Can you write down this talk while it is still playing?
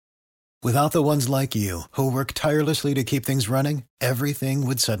Without the ones like you, who work tirelessly to keep things running, everything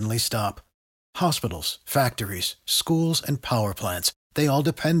would suddenly stop. Hospitals, factories, schools, and power plants, they all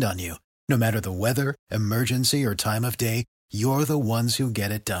depend on you. No matter the weather, emergency, or time of day, you're the ones who get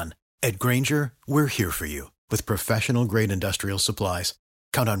it done. At Grainger, we're here for you with professional-grade industrial supplies.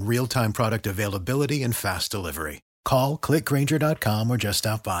 Count on real-time product availability and fast delivery. Call, click Grainger.com, or just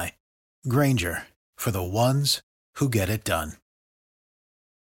stop by. Grainger, for the ones who get it done.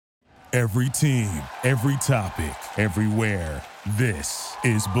 Every team, every topic, everywhere. This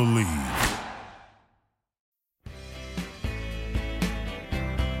is Believe.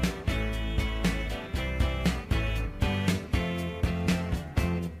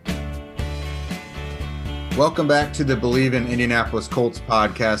 Welcome back to the Believe in Indianapolis Colts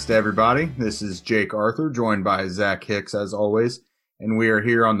podcast, everybody. This is Jake Arthur, joined by Zach Hicks, as always, and we are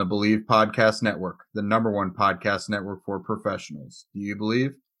here on the Believe Podcast Network, the #1 podcast network for professionals. Do you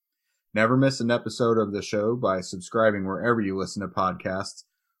believe? Never miss an episode of the show by subscribing wherever you listen to podcasts.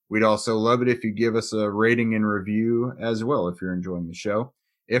 We'd also love it if you give us a rating and review as well if you're enjoying the show.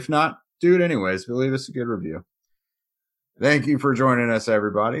 If not, do it anyways, but leave us a good review. Thank you for joining us,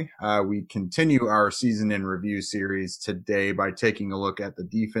 everybody. We continue our season in review series today by taking a look at the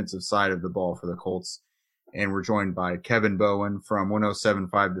defensive side of the ball for the Colts. And we're joined by Kevin Bowen from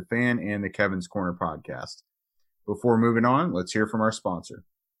 107.5 The Fan and the Kevin's Corner podcast. Before moving on, let's hear from our sponsor.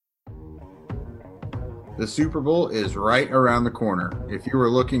 The Super Bowl is right around the corner. If you are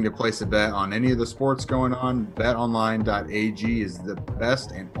looking to place a bet on any of the sports going on, betonline.ag is the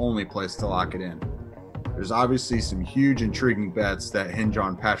best and only place to lock it in. There's obviously some huge intriguing bets that hinge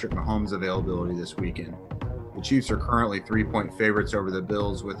on Patrick Mahomes' availability this weekend. The Chiefs are currently 3-point favorites over the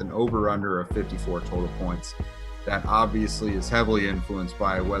Bills with an over-under of 54 total points. That obviously is heavily influenced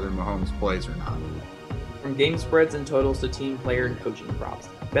by whether Mahomes plays or not. From game spreads and totals to team, player, and coaching props,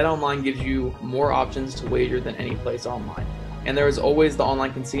 BetOnline gives you more options to wager than any place online. And there is always the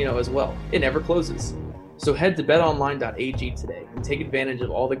online casino as well. It never closes. So head to betonline.ag today and take advantage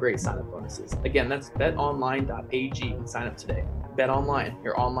of all the great sign-up bonuses. Again, that's betonline.ag and sign up today. BetOnline,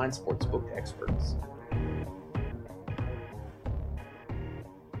 your online sportsbook experts.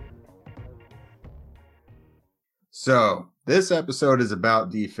 So this episode is about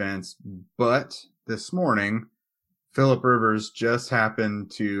defense, but this morning, Philip Rivers just happened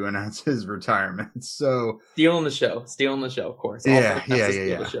to announce his retirement. So Stealing the show, of course. Yeah.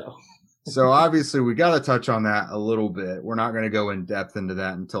 The show. So obviously we got to touch on that a little bit. We're not going to go in depth into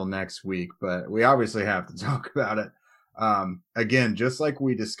that until next week, but we obviously have to talk about it. Again, just like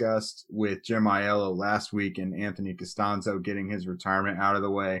we discussed with Jim Aiello last week and Anthony Costanzo getting his retirement out of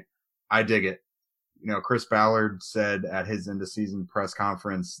the way, I dig it. You know, Chris Ballard said at his end of season press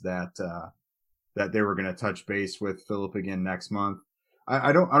conference that they were going to touch base with Philip again next month.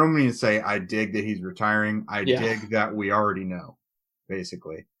 I don't mean to say I dig that he's retiring. I dig that we already know,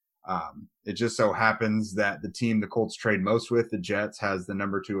 basically. It just so happens that the team the Colts trade most with, the Jets, has the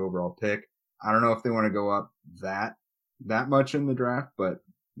number 2 overall pick. I don't know if they want to go up that much in the draft, but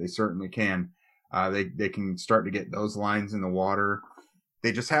they certainly can. They can start to get those lines in the water.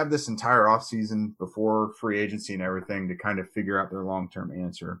 They just have this entire offseason before free agency and everything to kind of figure out their long-term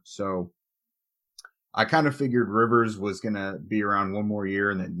answer. So I kind of figured Rivers was going to be around one more year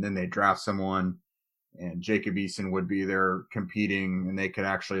and then they draft someone and Jacob Eason would be there competing and they could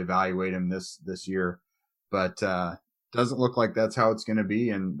actually evaluate him this year. But doesn't look like that's how it's going to be,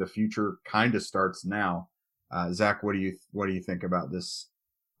 and the future kind of starts now. Zach, what do you think about this?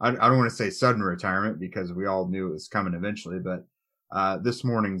 I don't want to say sudden retirement because we all knew it was coming eventually, but this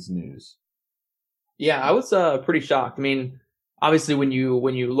morning's news. Yeah, I was pretty shocked. I mean, obviously when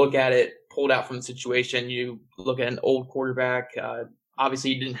you look at it pulled out from the situation, you look at an old quarterback.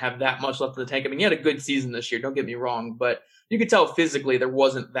 Obviously, he didn't have that much left in the tank. I mean, he had a good season this year, don't get me wrong, but you could tell physically there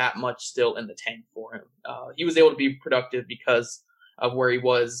wasn't that much still in the tank for him. He was able to be productive because of where he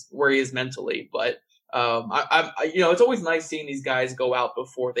is mentally. But it's always nice seeing these guys go out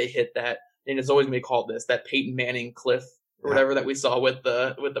before they hit that, and it's always been called that Peyton Manning cliff or whatever that we saw with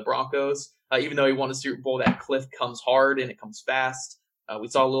the Broncos. Even though he won a Super Bowl, that cliff comes hard and it comes fast. We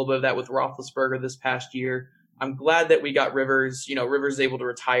saw a little bit of that with Roethlisberger this past year. I'm glad that we got Rivers. You know, Rivers is able to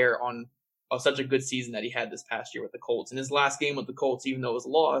retire on such a good season that he had this past year with the Colts. And his last game with the Colts, even though it was a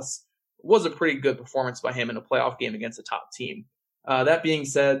loss, was a pretty good performance by him in a playoff game against a top team. That being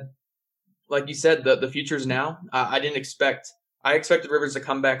said, like you said, the future's now. I expected Rivers to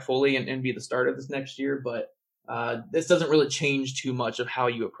come back fully and be the starter this next year, but this doesn't really change too much of how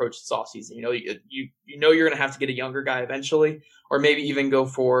you approach this offseason. You know you're going to have to get a younger guy eventually, or maybe even go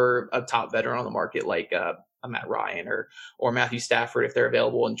for a top veteran on the market like a Matt Ryan or Matthew Stafford if they're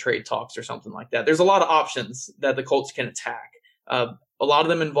available in trade talks or something like that. There's a lot of options that the Colts can attack. A lot of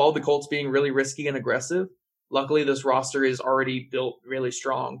them involve the Colts being really risky and aggressive. Luckily, this roster is already built really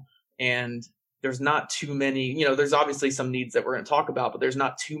strong, and there's not too many, there's obviously some needs that we're going to talk about, but there's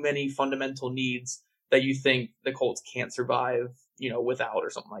not too many fundamental needs that you think the Colts can't survive, without or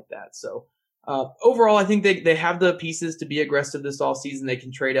something like that. So overall, I think they have the pieces to be aggressive this offseason. They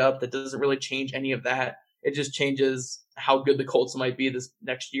can trade up. That doesn't really change any of that. It just changes how good the Colts might be this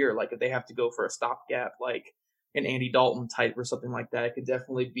next year. Like if they have to go for a stopgap, like an Andy Dalton type or something like that, it could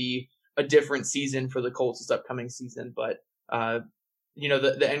definitely be a different season for the Colts this upcoming season. But,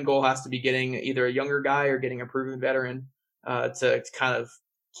 the end goal has to be getting either a younger guy or getting a proven veteran to kind of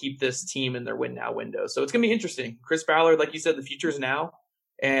keep this team in their win now window. So it's going to be interesting. Chris Ballard, like you said, the future is now,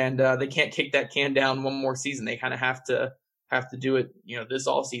 and they can't kick that can down one more season. They kind of have to do it, this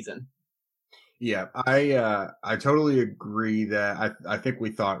off season. Yeah, I totally agree that I think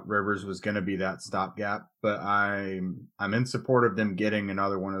we thought Rivers was going to be that stopgap, but I'm in support of them getting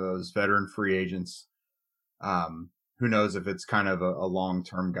another one of those veteran free agents. Who knows if it's kind of a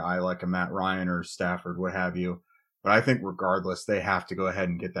long-term guy like a Matt Ryan or Stafford, what have you. But I think regardless, they have to go ahead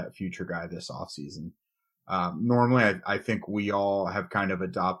and get that future guy this offseason. Normally, I think we all have kind of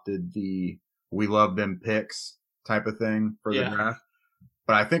adopted the we love them picks type of thing for the draft.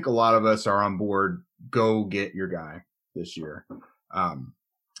 But I think a lot of us are on board, go get your guy this year.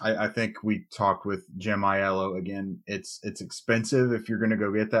 I think we talked with Jim Aiello again. It's expensive if you're going to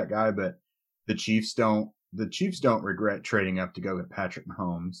go get that guy, but the Chiefs don't regret trading up to go get Patrick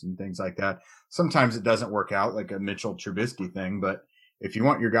Mahomes and things like that. Sometimes it doesn't work out like a Mitchell Trubisky thing, but if you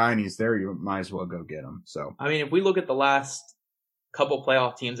want your guy and he's there, you might as well go get him. So, I mean, if we look at the last couple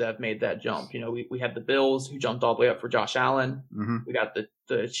playoff teams that have made that jump, we had the Bills who jumped all the way up for Josh Allen. Mm-hmm. We got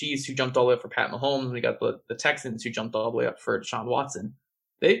the Chiefs who jumped all the way up for Pat Mahomes. We got the Texans who jumped all the way up for Deshaun Watson.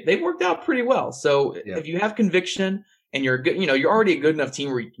 They worked out pretty well. So if you have conviction and you're good, you're already a good enough team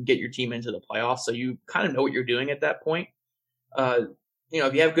where you can get your team into the playoffs. So you kind of know what you're doing at that point. If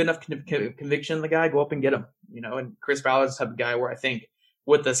you have good enough conviction in the guy, go up and get him, and Chris Ballard's the type of guy where I think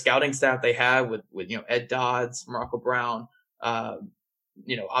with the scouting staff they have with Ed Dodds, Morocco Brown,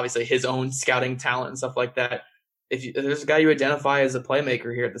 obviously his own scouting talent and stuff like that. If there's a guy you identify as a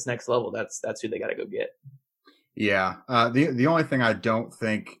playmaker here at this next level, that's who they got to go get. Yeah. The only thing I don't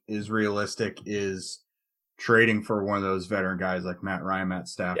think is realistic is trading for one of those veteran guys like Matt Ryan, Matt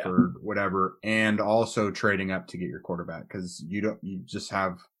Stafford, whatever, and also trading up to get your quarterback because you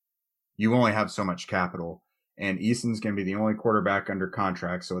only have so much capital, and Eason's going to be the only quarterback under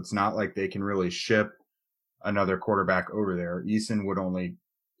contract, so it's not like they can really ship another quarterback over there.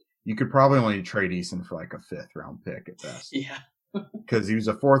 You could probably only trade Eason for like a 5th round pick at best. Yeah. Because he was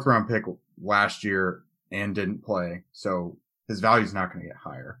a 4th round pick last year and didn't play. So his value's not going to get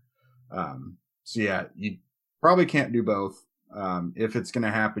higher. You probably can't do both. If it's going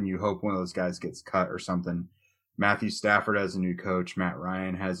to happen, you hope one of those guys gets cut or something. Matthew Stafford has a new coach. Matt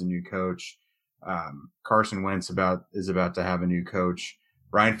Ryan has a new coach. Carson Wentz is about to have a new coach.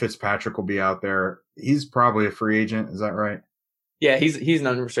 Ryan Fitzpatrick will be out there. He's probably a free agent. Is that right? Yeah, he's an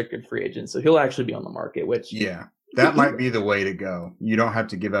unrestricted free agent, so he'll actually be on the market, which that might be the way to go. You don't have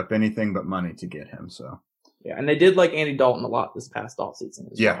to give up anything but money to get him. So and they did like Andy Dalton a lot this past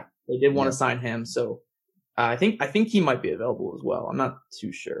offseason as well. They did want to sign him, so I think he might be available as well. I'm not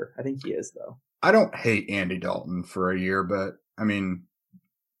too sure. I think he is though. I don't hate Andy Dalton for a year, but I mean,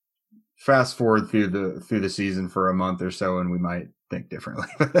 fast forward through the season for a month or so, and we might think differently.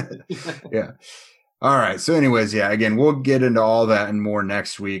 Yeah. All right. So anyways, again, we'll get into all that and more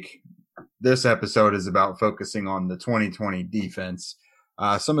next week. This episode is about focusing on the 2020 defense.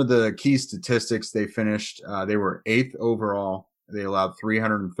 Some of the key statistics they finished, they were 8th overall. They allowed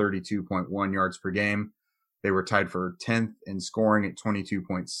 332.1 yards per game. They were tied for 10th in scoring at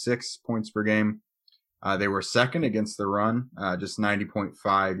 22.6 points per game. They were 2nd against the run, just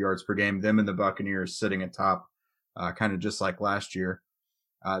 90.5 yards per game. Them and the Buccaneers sitting atop, kind of just like last year.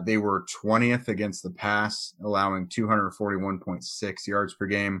 They were 20th against the pass, allowing 241.6 yards per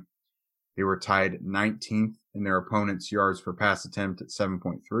game. They were tied 19th in their opponent's yards per pass attempt at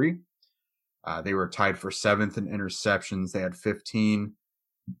 7.3. They were tied for 7th in interceptions. They had 15.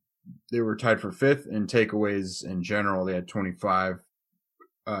 They were tied for 5th in takeaways in general. They had 25.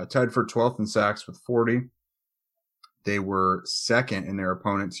 Tied for 12th in sacks with 40. They were 2nd in their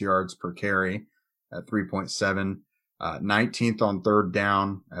opponent's yards per carry at 3.7. 19th on 3rd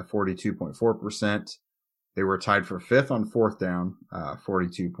down at 42.4%. They were tied for 5th on 4th down,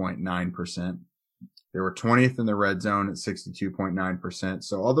 42.9%. They were 20th in the red zone at 62.9%.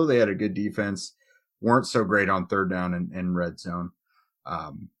 So although they had a good defense, weren't so great on third down and red zone.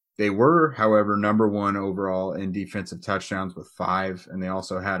 They were, however, number one overall in defensive touchdowns with 5, and they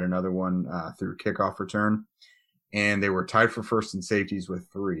also had another one through kickoff return. And they were tied for first in safeties with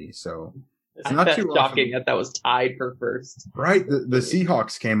 3. So it's not too shocking that was tied for first. Right. The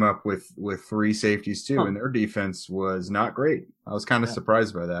Seahawks came up with 3 safeties too, and their defense was not great. I was kind of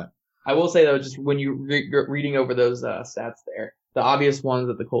surprised by that. I will say though, just when you reading over those stats there, the obvious ones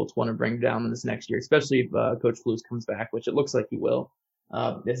that the Colts want to bring down in this next year, especially if Coach Flus comes back, which it looks like he will.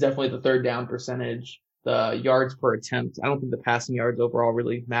 It's definitely the third down percentage, the yards per attempt. I don't think the passing yards overall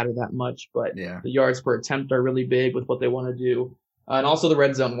really matter that much, but the yards per attempt are really big with what they want to do. And also the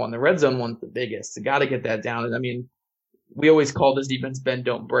red zone one. The red zone one's the biggest. You got to get that down. And I mean, we always call this defense bend,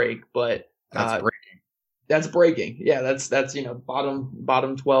 don't break, but that's breaking. That's breaking. Yeah, that's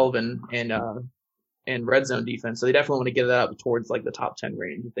bottom 12 and red zone defense. So they definitely want to get that up towards like the top 10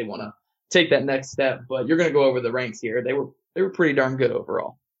 range if they want to take that next step. But you're going to go over the ranks here. They were pretty darn good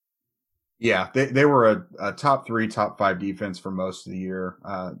overall. Yeah, they were a top 3, top 5 defense for most of the year.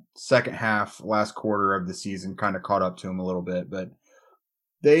 Second half, last quarter of the season kind of caught up to them a little bit, but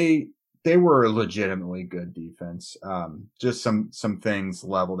they were a legitimately good defense. Just some things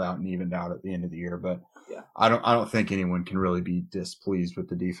leveled out and evened out at the end of the year, but I don't think anyone can really be displeased with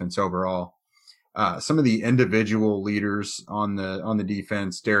the defense overall. Some of the individual leaders on the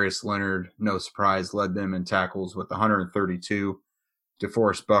defense, Darius Leonard, no surprise, led them in tackles with 132.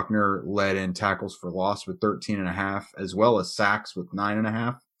 DeForest Buckner led in tackles for loss with 13.5, as well as sacks with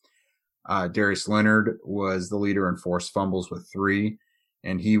 9.5. Darius Leonard was the leader in forced fumbles with 3,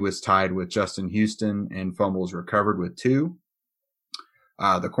 and he was tied with Justin Houston in fumbles recovered with 2.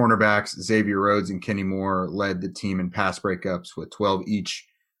 The cornerbacks, Xavier Rhodes and Kenny Moore, led the team in pass breakups with 12 each.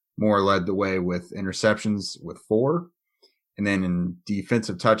 Moore led the way with interceptions with 4. And then in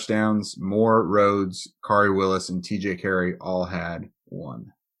defensive touchdowns, Moore, Rhodes, Kari Willis, and TJ Carey all had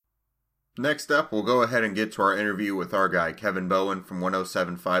 1. Next up, we'll go ahead and get to our interview with our guy, Kevin Bowen from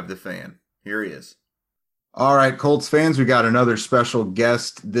 107.5 The Fan. Here he is. All right, Colts fans, we got another special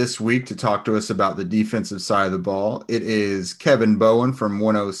guest this week to talk to us about the defensive side of the ball. It is Kevin Bowen from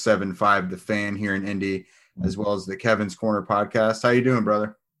 107.5 The Fan here in Indy, as well as the Kevin's Corner podcast. How you doing,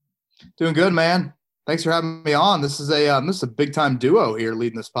 brother? Doing good, man. Thanks for having me on. This is a big time duo here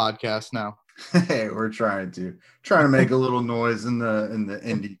leading this podcast now. Hey, we're trying to make a little noise in the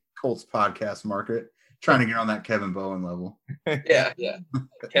Indy Colts podcast market. Trying to get on that Kevin Bowen level. Yeah.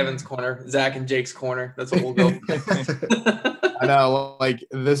 Kevin's Corner, Zach and Jake's Corner. That's what we'll go. I know, like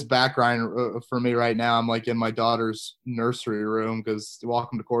this background for me right now, I'm like in my daughter's nursery room because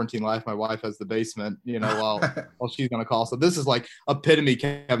welcome to quarantine life. My wife has the basement, while she's gonna call. So this is like epitome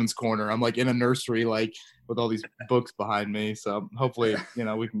Kevin's Corner. I'm like in a nursery, like with all these books behind me. So hopefully,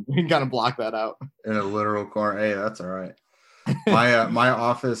 we can kind of block that out. In a literal corner. Hey, that's all right. My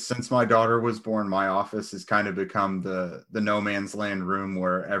office, since my daughter was born, my office has kind of become the no man's land room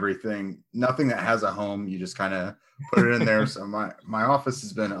where nothing that has a home, you just kind of put it in there. So my office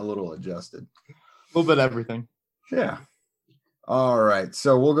has been a little adjusted. A little bit of everything. Yeah. All right.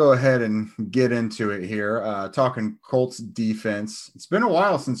 So we'll go ahead and get into it here. Talking Colts defense. It's been a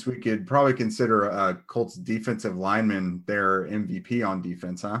while since we could probably consider a Colts defensive lineman their MVP on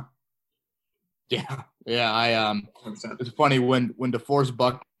defense, huh? Yeah. It's funny when DeForest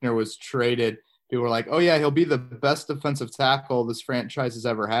Buckner was traded, people were like, "Oh yeah, he'll be the best defensive tackle this franchise has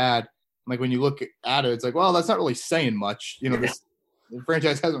ever had." Like when you look at it, it's like, well, that's not really saying much. The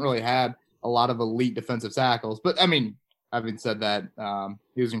franchise hasn't really had a lot of elite defensive tackles. But I mean, having said that,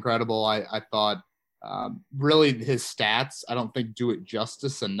 he was incredible. I thought really his stats, I don't think do it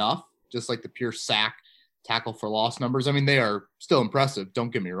justice enough. Just like the pure sack, tackle for loss numbers. I mean, they are still impressive.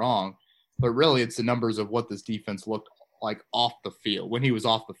 Don't get me wrong. But really, it's the numbers of what this defense looked like off the field. When he was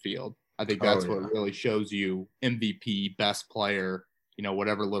off the field, I think that's what really shows you MVP, best player,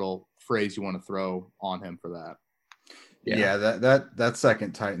 whatever little phrase you want to throw on him for that. Yeah, that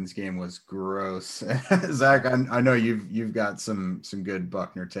second Titans game was gross. Zach, I know you've got some good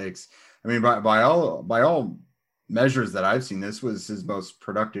Buckner takes. I mean, by all measures that I've seen, this was his most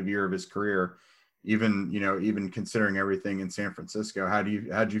productive year of his career. Even considering everything in San Francisco. How'd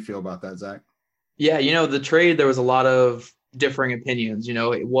you feel about that, Zach? Yeah, the trade, there was a lot of differing opinions.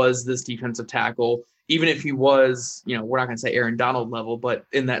 It was this defensive tackle, even if he was, we're not going to say Aaron Donald level, but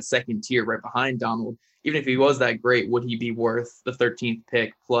in that second tier right behind Donald, even if he was that great, would he be worth the 13th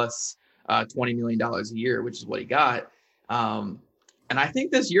pick plus $20 million a year, which is what he got? And I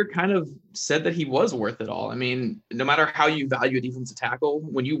think this year kind of said that he was worth it all. I mean, no matter how you value a defensive tackle,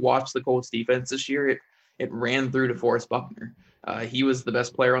 when you watch the Colts defense this year, it ran through DeForest Buckner. He was the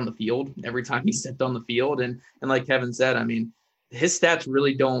best player on the field every time he stepped on the field. And like Kevin said, I mean, his stats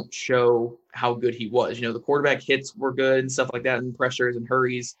really don't show how good he was. The quarterback hits were good and stuff like that, and pressures and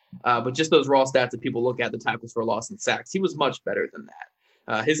hurries. But just those raw stats that people look at, the tackles for loss and sacks, he was much better than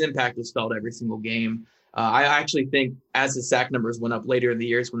that. His impact was felt every single game. I actually think as his sack numbers went up later in the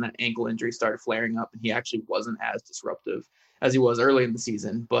years when that ankle injury started flaring up, and he actually wasn't as disruptive as he was early in the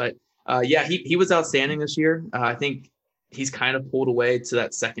season. But he was outstanding this year. I think he's kind of pulled away to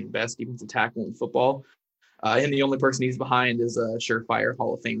that second best defensive tackle in football. And the only person he's behind is a surefire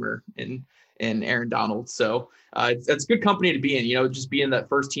Hall of Famer in Aaron Donald. So it's good company to be in, just being that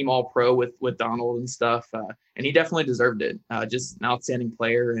first team all pro with Donald and stuff. And he definitely deserved it. Just an outstanding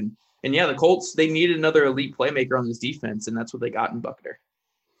player. And the Colts, they needed another elite playmaker on this defense, and that's what they got in Buckner.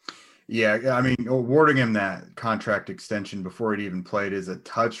 Yeah, I mean, awarding him that contract extension before he'd even played is a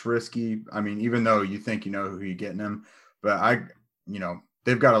touch risky. I mean, even though you think you know who you're getting him, but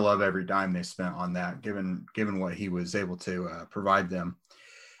they've got to love every dime they spent on that, given what he was able to provide them.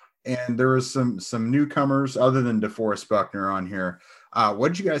 And there was some newcomers other than DeForest Buckner on here. What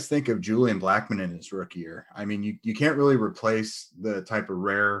did you guys think of Julian Blackmon in his rookie year? I mean, you can't really replace the type of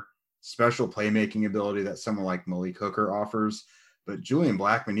rare special playmaking ability that someone like Malik Hooker offers, but Julian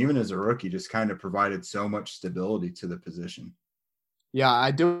Blackmon, even as a rookie, just kind of provided so much stability to the position. Yeah, I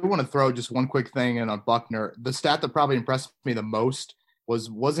do want to throw just one quick thing in on Buckner. The stat that probably impressed me the most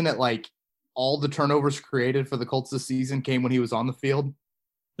wasn't it like all the turnovers created for the Colts this season came when he was on the field?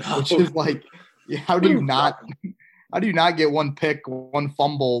 Which is like, how do you not get one pick, one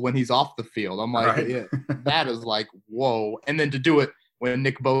fumble when he's off the field? I'm like, right. Yeah, that is like, whoa. And then to do it when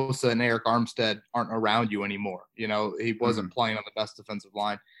Nick Bosa and Eric Armstead aren't around you anymore. He wasn't playing on the best defensive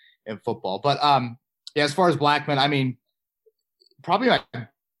line in football. But as far as Blackmon, I mean, probably my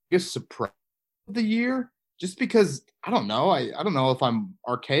biggest surprise of the year, just because I don't know. I don't know if I'm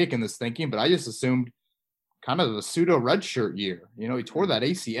archaic in this thinking, but I just assumed kind of the pseudo redshirt year. He tore that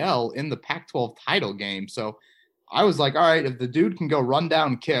ACL in the Pac-12 title game. So I was like, all right, if the dude can go run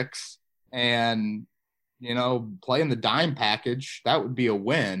down kicks and, play in the dime package, that would be a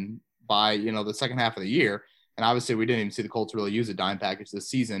win by, the second half of the year. And obviously we didn't even see the Colts really use a dime package this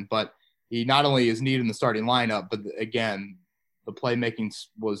season, but he not only is needed in the starting lineup, but again, the playmaking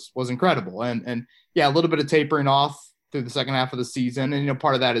was incredible. And a little bit of tapering off through the second half of the season. And,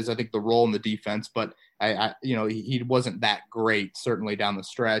 part of that is, I think, the role in the defense, but he wasn't that great, certainly down the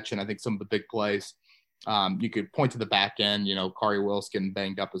stretch. And I think some of the big plays, you could point to the back end, Kari Willis getting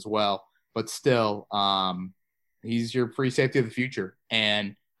banged up as well, but still, he's your free safety of the future.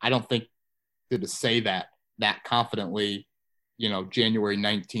 And I don't think to say that confidently, January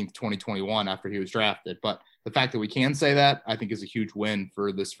 19th, 2021 after he was drafted. But the fact that we can say that, I think, is a huge win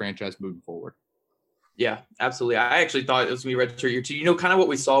for this franchise moving forward. Yeah, absolutely. I actually thought it was going to be redshirt year too. Kind of what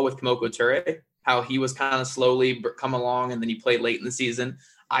we saw with Kamoko Toure, how he was kind of slowly come along and then he played late in the season.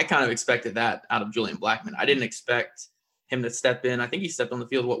 I kind of expected that out of Julian Blackmon. I didn't expect him to step in. I think he stepped on the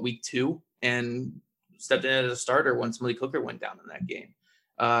field, week 2, and stepped in as a starter once Malik Hooker went down in that game.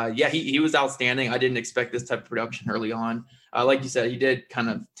 He was outstanding. I didn't expect this type of production early on. Like you said, he did kind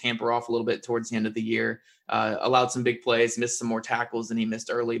of tamper off a little bit towards the end of the year, allowed some big plays, missed some more tackles than he missed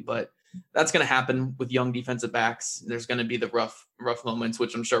early, but that's going to happen with young defensive backs. There's going to be the rough moments,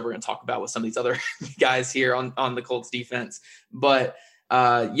 which I'm sure we're going to talk about with some of these other guys here on the Colts defense. But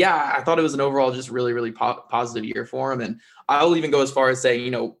I thought it was an overall just really, really positive year for him. And I'll even go as far as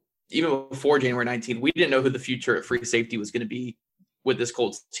saying, even before January 19th, we didn't know who the future at free safety was going to be with this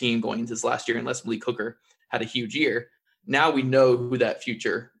Colts team going into this last year, unless Malik Hooker had a huge year. Now we know who that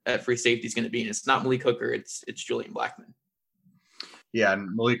future at free safety is going to be. And it's not Malik Hooker. It's Julian Blackmon. Yeah,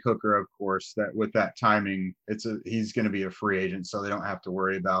 and Malik Hooker, of course, that with that timing, he's going to be a free agent, so they don't have to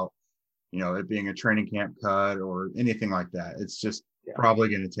worry about, it being a training camp cut or anything like that. It's just probably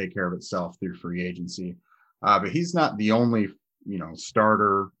going to take care of itself through free agency. But he's not the only,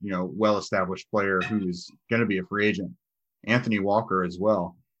 starter, well-established player who is going to be a free agent. Anthony Walker as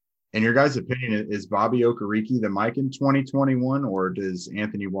well. In your guys' opinion, is Bobby Okereke the Mike in 2021, or does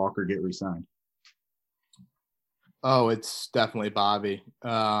Anthony Walker get re-signed? Oh, it's definitely Bobby.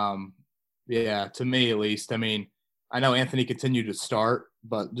 To me at least. I mean, I know Anthony continued to start,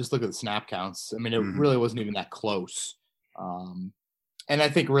 but just look at the snap counts. I mean, it really wasn't even that close. And I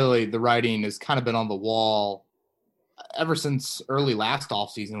think really the writing has kind of been on the wall ever since early last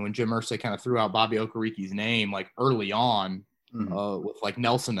offseason when Jim Irsay kind of threw out Bobby Okereke's name like early on with like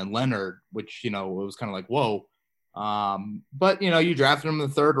Nelson and Leonard, which, it was kind of like, whoa. But you drafted him in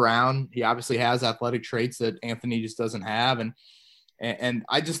the 3rd round. He obviously has athletic traits that Anthony just doesn't have. And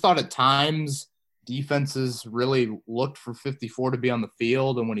I just thought at times defenses really looked for 54 to be on the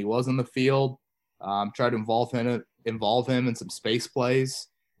field, and when he was on the field, tried to involve him in some space plays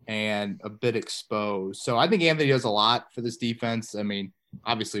and a bit exposed. So I think Anthony does a lot for this defense. I mean,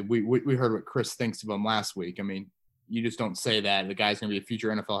 obviously we heard what Chris thinks of him last week. I mean, you just don't say that the guy's going to be a future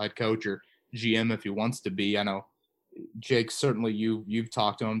NFL head coach or GM if he wants to be. I know, Jake, certainly you've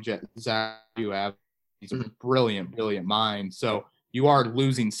talked to him. Zach, you have. He's a brilliant mind. So you are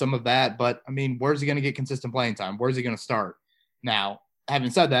losing some of that, but I mean, where's he going to get consistent playing time? Where's he going to start? Now,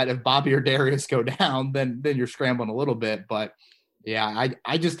 having said that, if Bobby or Darius go down, then you're scrambling a little bit. But yeah,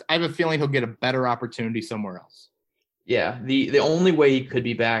 I have a feeling he'll get a better opportunity somewhere else. Yeah, the only way he could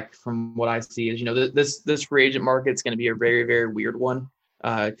be back from what I see is, this free agent market's going to be a very, very weird one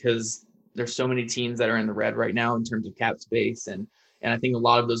because there's so many teams that are in the red right now in terms of cap space. And I think a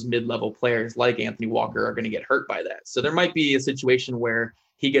lot of those mid-level players like Anthony Walker are going to get hurt by that. So there might be a situation where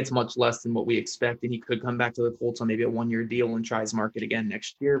he gets much less than what we expect, and he could come back to the Colts on maybe a one-year deal and try his market again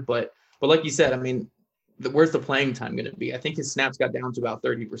next year. But like you said, I mean, where's the playing time going to be? I think his snaps got down to about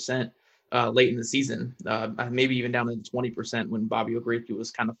 30% late in the season, maybe even down to 20% when Bobby Okereke was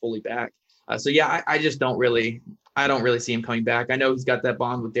kind of fully back. So yeah, I don't really see him coming back. I know he's got that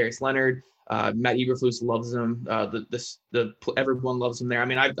bond with Darius Leonard. Matt Eberflus loves him. Everyone loves him there. I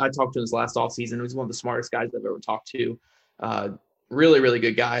mean, I talked to him this last offseason. He's one of the smartest guys I've ever talked to. Really, really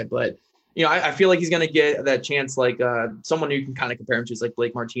good guy. But, I feel like he's going to get that chance, like someone you can kind of compare him to is like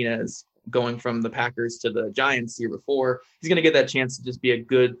Blake Martinez going from the Packers to the Giants the year before. He's going to get that chance to just be a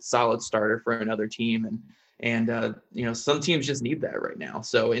good, solid starter for another team. And some teams just need that right now.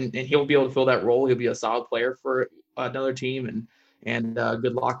 So, and he'll be able to fill that role. He'll be a solid player for another team and a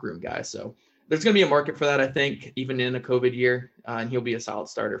good locker room guy. So there's going to be a market for that, I think, even in a COVID year, and he'll be a solid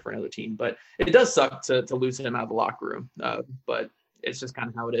starter for another team. But it does suck to lose him out of the locker room, but it's just kind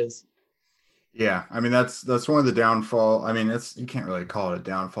of how it is. Yeah, I mean, that's one of the downfall. I mean, you can't really call it a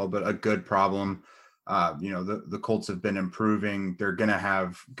downfall, but a good problem. The Colts have been improving. They're going to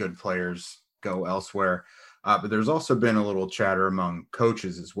have good players go elsewhere. But there's also been a little chatter among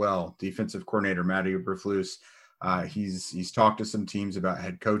coaches as well. Defensive coordinator Matt Eberflus, he's talked to some teams about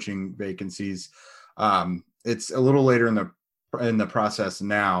head coaching vacancies. It's a little later in the process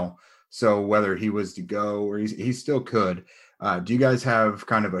now, so whether he was to go or he still could. Do you guys have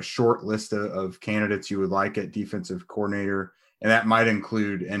kind of a short list of candidates you would like at defensive coordinator, and that might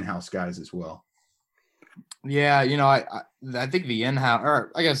include in-house guys as well? Yeah, I think the in-house,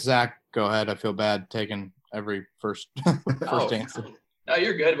 or I guess Zach, go ahead. I feel bad taking every first answer. No,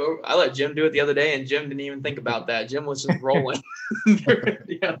 you're good. I let Jim do it the other day, and Jim didn't even think about that. Jim was just rolling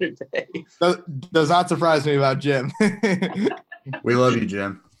the other day. Does not surprise me about Jim. We love you,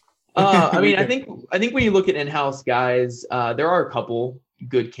 Jim. I mean, I think when you look at in-house guys, there are a couple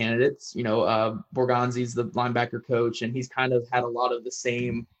good candidates. Borgonzi's the linebacker coach, and he's kind of had a lot of the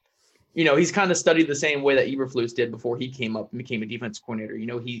same. He's kind of studied the same way that Eberflus did before he came up and became a defense coordinator.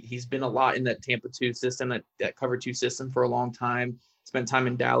 He's been a lot in that Tampa 2 system, that cover 2 system for a long time. Spent time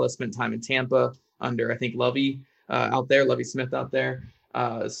in Dallas, spent time in Tampa under, I think, Lovie Smith out there.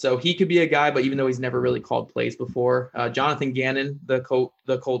 So he could be a guy, but even though he's never really called plays before, Jonathan Gannon, the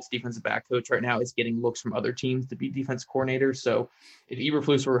Colts defensive back coach right now, is getting looks from other teams to be defense coordinator. So if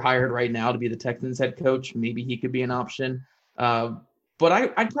Eberflus were hired right now to be the Texans head coach, maybe he could be an option. But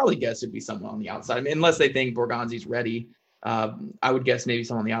I'd probably guess it'd be someone on the outside. I mean, unless they think Borgonzi's ready. I would guess maybe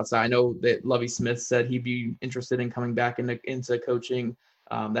someone on the outside. I know that Lovie Smith said he'd be interested in coming back into coaching.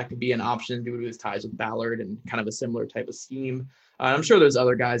 That could be an option due to his ties with Ballard and kind of a similar type of scheme. I'm sure there's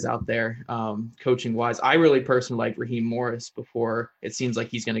other guys out there coaching wise. I really personally like Raheem Morris before it seems like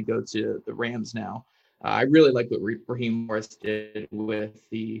he's going to go to the Rams now. I really like what Raheem Morris did with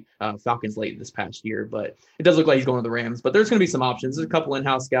the Falcons late this past year, but it does look like he's going to the Rams. But there's going to be some options. There's a couple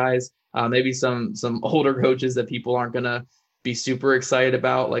in-house guys, maybe some older coaches that people aren't going to be super excited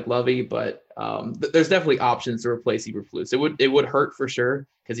about, like Lovie. But there's definitely options to replace Eberflus. It would hurt for sure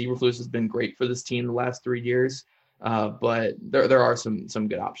because Eberflus has been great for this team the last 3 years. But there are some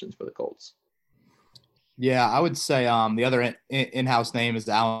good options for the Colts. Yeah, I would say the other in-house name is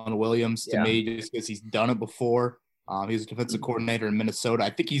Alan Williams to me, just because he's done it before. He's a defensive coordinator in Minnesota. I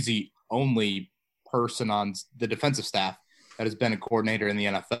think he's the only person on the defensive staff that has been a coordinator in the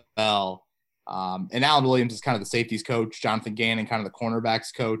NFL. And Alan Williams is kind of the safeties coach. Jonathan Gannon, kind of the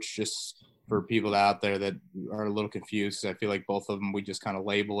cornerbacks coach, just for people out there that are a little confused. I feel like both of them we just kind of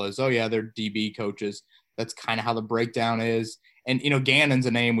label as, oh, yeah, they're DB coaches. That's kind of how the breakdown is. And, Gannon's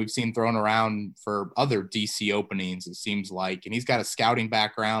a name we've seen thrown around for other DC openings, it seems like. And he's got a scouting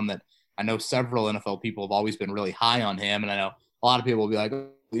background that I know several NFL people have always been really high on him. And I know a lot of people will be like,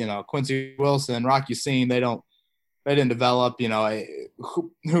 Quincy Wilson, Rock Ya-Sin, they didn't develop,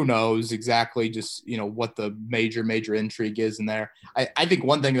 who knows exactly just, what the major intrigue is in there. I think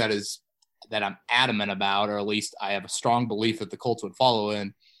one thing that I'm adamant about, or at least I have a strong belief that the Colts would follow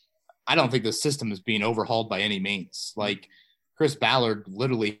in, I don't think the system is being overhauled by any means. Like Chris Ballard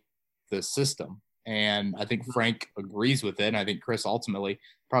literally the system. And I think Frank agrees with it. And I think Chris ultimately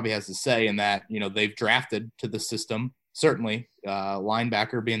probably has to say in that, they've drafted to the system, certainly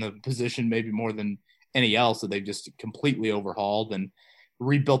linebacker being the position maybe more than any else that they've just completely overhauled and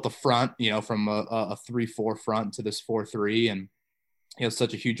rebuilt the front, from a 3-4 front to this 4-3. And,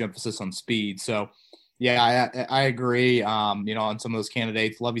 such a huge emphasis on speed. So, yeah, I agree. On some of those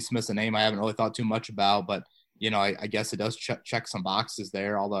candidates, Lovie Smith's a name I haven't really thought too much about, but, I guess it does check some boxes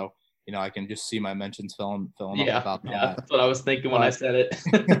there. Although, I can just see my mentions filling up about that. Yeah, that's what I was thinking when I said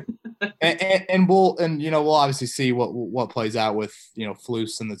it. and we'll obviously see what plays out with,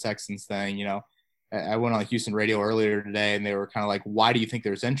 Flus and the Texans thing. I went on Houston radio earlier today and they were kind of like, why do you think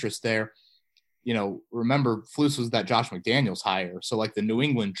there's interest there? Remember Flus was that Josh McDaniels hire. So like the New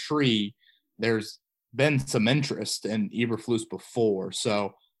England tree, there's been some interest in Eberflus before.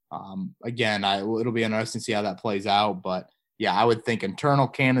 So again, it'll be interesting to see how that plays out. But yeah, I would think internal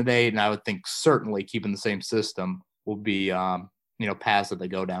candidate, and I would think certainly keeping the same system will be, paths that they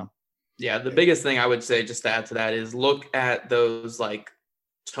go down. Yeah, the biggest thing I would say, just to add to that, is look at those like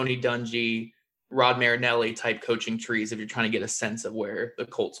Tony Dungy, Rod Marinelli type coaching trees if you're trying to get a sense of where the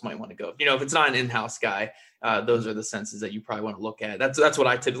Colts might want to go. If it's not an in-house guy, those are the senses that you probably want to look at. That's what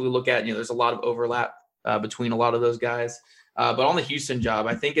I typically look at. There's a lot of overlap between a lot of those guys. But on the Houston job,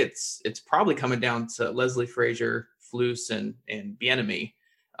 I think it's probably coming down to Leslie Frazier, Flus, and Bieniemy.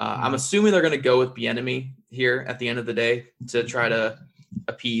 I'm assuming they're going to go with Bieniemy here at the end of the day to try to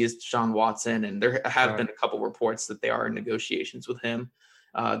appease Deshaun Watson. And there have been a couple reports that they are in negotiations with him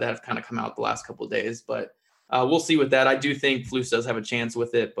that have kind of come out the last couple of days. But we'll see with that. I do think Flus does have a chance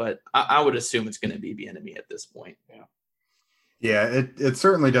with it, but I would assume it's going to be Bieniemy at this point. Yeah, it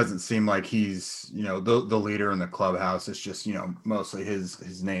certainly doesn't seem like he's, the leader in the clubhouse. It's just, mostly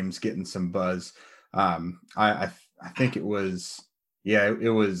his name's getting some buzz. I think it was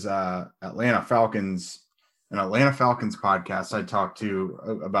Atlanta Falcons, an Atlanta Falcons podcast I talked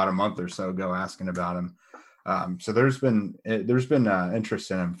to about a month or so ago asking about him. So there's been interest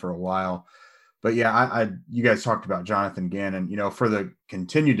in him for a while. But yeah, you guys talked about Jonathan Gannon, for the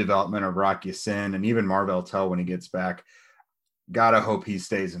continued development of Rock Ya-Sin and even Marvell Tell when he gets back. Gotta hope he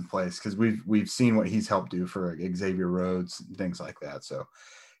stays in place because we've seen what he's helped do for Xavier Rhodes and things like that. So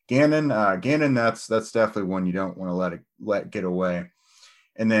Gannon, that's definitely one you don't want to let get away.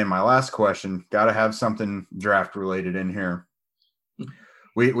 And then my last question, got to have something draft related in here.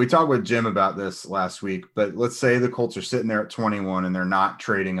 We talked with Jim about this last week, but let's say the Colts are sitting there at 21 and they're not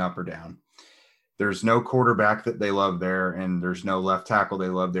trading up or down. There's no quarterback that they love there, and there's no left tackle they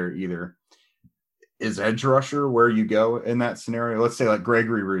love there either. Is edge rusher where you go in that scenario? Let's say like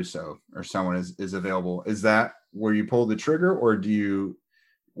Gregory Rousseau or someone is available. Is that where you pull the trigger, or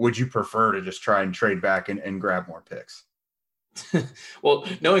would you prefer to just try and trade back and grab more picks? Well,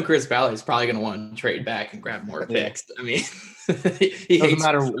 knowing Chris Ballard is probably going to want to trade back and grab more picks. I mean, he doesn't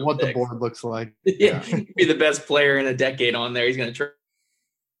matter what the board looks like. Yeah, he'd be the best player in a decade on there. He's going to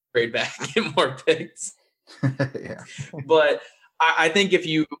trade back and get more picks. Yeah, but I think if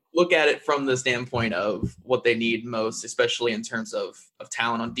you look at it from the standpoint of what they need most, especially in terms of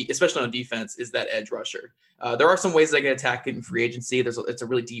talent especially on defense, is that edge rusher. There are some ways they can attack it in free agency. It's a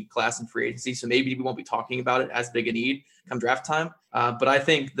really deep class in free agency, so maybe we won't be talking about it as big a need come draft time. But I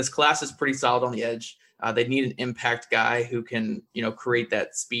think this class is pretty solid on the edge. They need an impact guy who can, create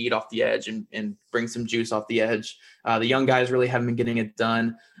that speed off the edge and bring some juice off the edge. The young guys really haven't been getting it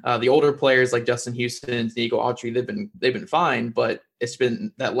done. The older players like Justin Houston and Nico Autry, they've been fine, but it's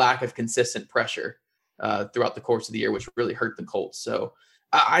been that lack of consistent pressure throughout the course of the year, which really hurt the Colts. So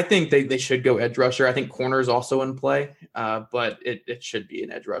I think they should go edge rusher. I think corner is also in play, but it should be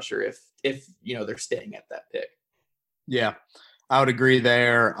an edge rusher if they're staying at that pick. Yeah, I would agree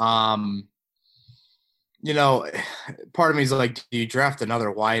there. Part of me is like, do you draft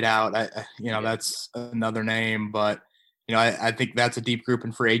another wideout? That's another name, but I think that's a deep group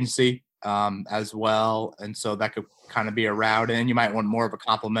in free agency as well. And so that could kind of be a route in. You might want more of a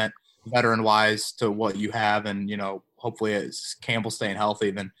complement veteran wise to what you have. And, hopefully it's Campbell staying healthy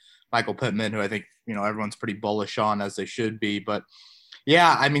than Michael Pittman, who I think, everyone's pretty bullish on as they should be. But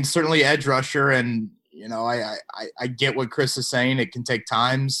yeah, I mean, certainly edge rusher. And, I get what Chris is saying. It can take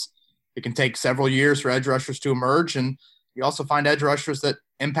times. It can take several years for edge rushers to emerge. And you also find edge rushers that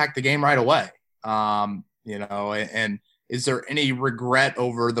impact the game right away. And is there any regret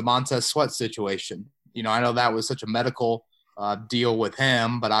over the Montez Sweat situation? I know that was such a medical deal with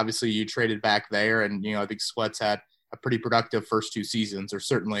him, but obviously you traded back there, and I think Sweat's had a pretty productive first 2 seasons, or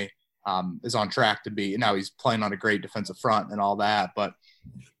certainly is on track to be. Now he's playing on a great defensive front and all that, but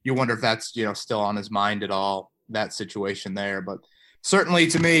you wonder if that's still on his mind at all, that situation there. But certainly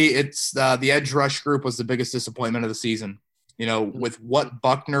to me, it's the edge rush group was the biggest disappointment of the season. With what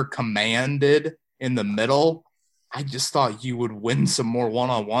Buckner commanded in the middle, I just thought you would win some more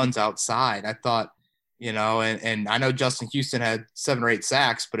one-on-ones outside. I thought, and I know Justin Houston had 7 or 8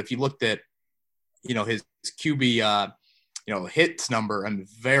 sacks, but if you looked at, his QB, hits number, and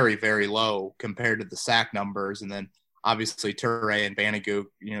very, very low compared to the sack numbers. And then obviously Toure and Banogu,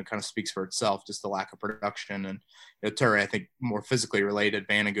 kind of speaks for itself, just the lack of production. And Toure, I think, more physically related.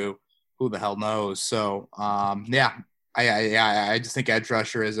 Banogu, who the hell knows? So, I just think edge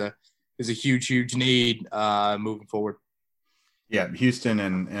rusher is a huge need moving forward. Yeah, Houston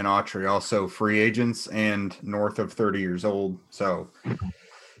and Autry also free agents and north of 30 years old. So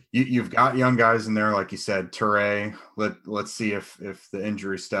you've got young guys in there, like you said, Toure. Let's see if the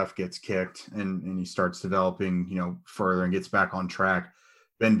injury stuff gets kicked and he starts developing, further and gets back on track.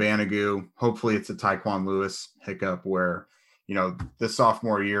 Ben Banogu, hopefully it's a Taekwon Lewis hiccup where, the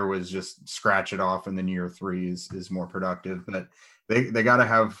sophomore year was just scratch it off, and then year 3 is more productive. But they got to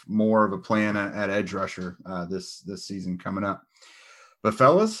have more of a plan at edge rusher this season coming up. But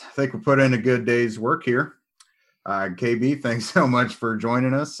fellas, I think we put in a good day's work here. KB, thanks so much for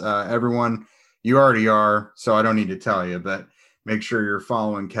joining us. Everyone, you already are, so I don't need to tell you, but make sure you're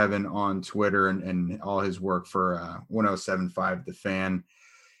following Kevin on Twitter and all his work for 107.5 The Fan.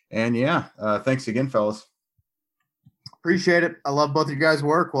 And thanks again, fellas. Appreciate it. I love both of you guys'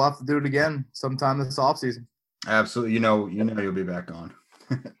 work. We'll have to do it again sometime this offseason. Absolutely. You'll be back on.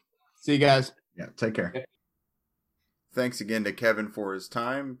 See you guys. Yeah, take care. Thanks again to Kevin for his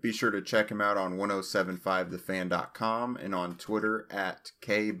time. Be sure to check him out on 1075thefan.com and on Twitter at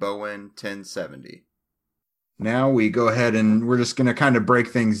kbowen1070. Now we go ahead and we're just going to kind of break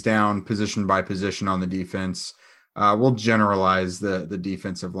things down position by position on the defense. We'll generalize the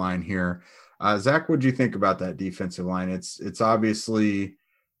defensive line here. Zach, what do you think about that defensive line? It's obviously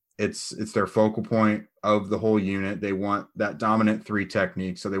it's their focal point of the whole unit. They want that dominant 3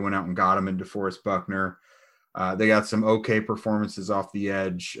 technique, so they went out and got him in DeForest Buckner. They got some okay performances off the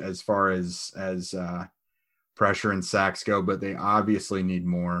edge as far as pressure and sacks go, but they obviously need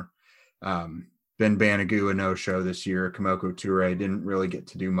more. Ben Banogu, a no-show this year. Kemoko Toure didn't really get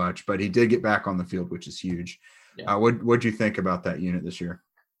to do much, but he did get back on the field, which is huge. Yeah. What'd you think about that unit this year?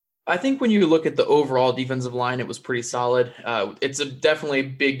 I think when you look at the overall defensive line, it was pretty solid. It's definitely a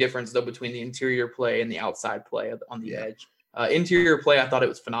big difference, though, between the interior play and the outside play on the edge. Interior play, I thought it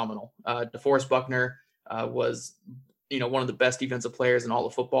was phenomenal. DeForest Buckner was, one of the best defensive players in all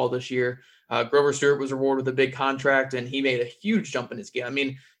of football this year. Grover Stewart was rewarded with a big contract, and he made a huge jump in his game. I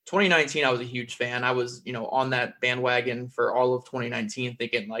mean, 2019, I was a huge fan. I was, on that bandwagon for all of 2019,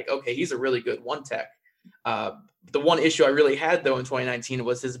 thinking like, okay, he's a really good one tech. The one issue I really had, though, in 2019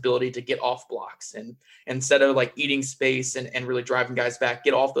 was his ability to get off blocks and instead of like eating space and really driving guys back,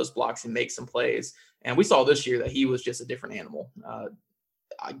 get off those blocks and make some plays. And we saw this year that he was just a different animal.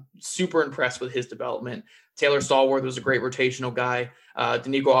 I'm super impressed with his development. Taylor Stallworth was a great rotational guy.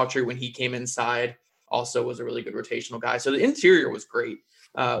 Danico Autry, when he came inside, also was a really good rotational guy. So the interior was great.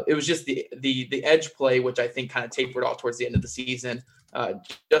 It was just the edge play, which I think kind of tapered off towards the end of the season.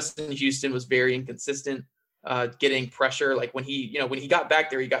 Justin Houston was very inconsistent, getting pressure. Like when he got back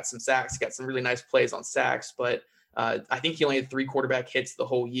there, he got some sacks, got some really nice plays on sacks, but I think he only had 3 quarterback hits the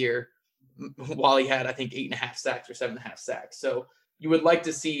whole year, while he had, I think, 8.5 sacks or 7.5 sacks. So you would like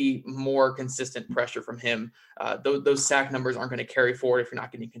to see more consistent pressure from him. Those sack numbers aren't going to carry forward if you're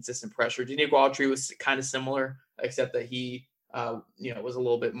not getting consistent pressure. Danico Autry was kind of similar, except that he, was a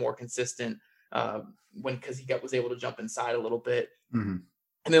little bit more consistent because he was able to jump inside a little bit. Mm-hmm.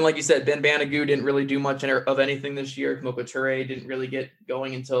 And then, like you said, Ben Banogu didn't really do much of anything this year. Kemoko Toure didn't really get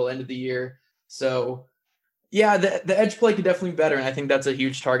going until end of the year. So, yeah, the edge play could definitely be better, and I think that's a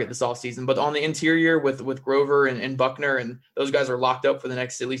huge target this offseason. But on the interior with Grover and Buckner, and those guys are locked up for the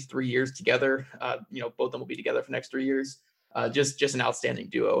next at least 3 years together. Both of them will be together for the next 3 years. Just an outstanding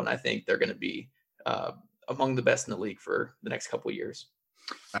duo, and I think they're going to be among the best in the league for the next couple of years.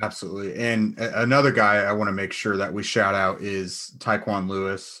 Absolutely. And another guy I want to make sure that we shout out is Taekwon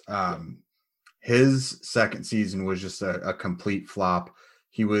Lewis. His second season was just a complete flop.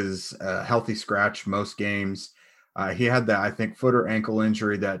 He was a healthy scratch most games. He had that, I think, foot or ankle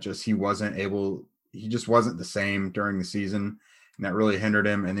injury that just he just wasn't the same during the season. and that really hindered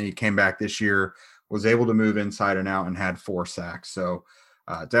him. And then he came back this year, was able to move inside and out, and had 4 sacks. So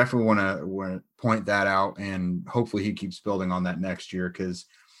definitely want to point that out, and hopefully he keeps building on that next year, because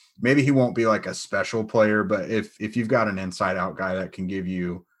maybe he won't be like a special player, but if you've got an inside out guy that can give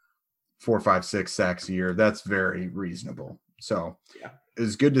you 4, 5, 6 sacks a year, that's very reasonable. So yeah,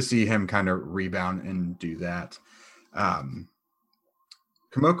 it's good to see him kind of rebound and do that. Kemoko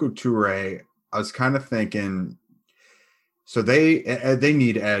Toure, I was kind of thinking, so they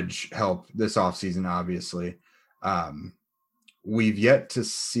need edge help this offseason, obviously. We've yet to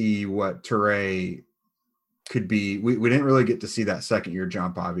see what Toure could be. We didn't really get to see that second year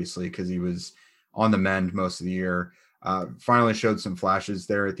jump, obviously, because he was on the mend most of the year. Finally showed some flashes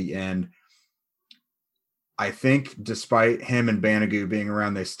there at the end. I think despite him and Banogu being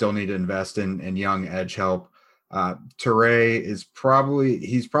around, they still need to invest in young edge help. Toure is probably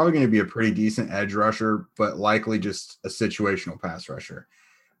going to be a pretty decent edge rusher, but likely just a situational pass rusher.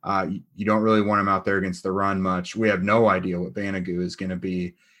 You don't really want him out there against the run much. We have no idea what Banogu is going to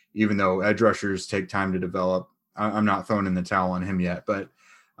be, even though edge rushers take time to develop. I'm not throwing in the towel on him yet, but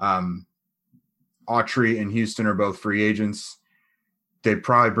Autry and Houston are both free agents. They'd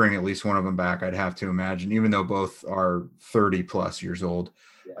probably bring at least one of them back, I'd have to imagine, even though both are 30 plus years old.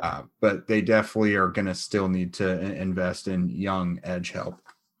 Yeah. But they definitely are going to still need to invest in young edge help.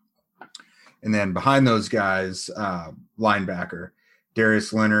 And then behind those guys, linebacker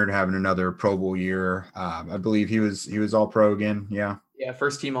Darius Leonard having another Pro Bowl year. I believe he was All Pro again. Yeah. Yeah.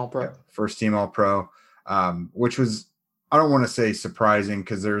 First team All Pro. Yeah, first team All Pro, which was, I don't want to say surprising,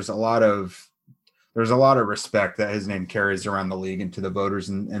 because there's a lot of respect that his name carries around the league and to the voters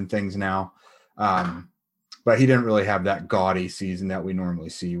and things now. But he didn't really have that gaudy season that we normally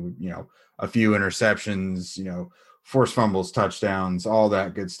see, a few interceptions, forced fumbles, touchdowns, all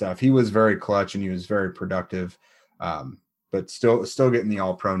that good stuff. He was very clutch and he was very productive, but still getting the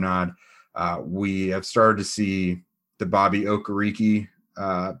All-Pro nod. We have started to see the Bobby Okereke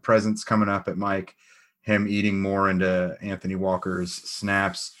presence coming up at Mike, him eating more into Anthony Walker's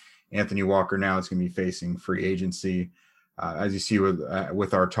snaps. Anthony Walker now is going to be facing free agency. As you see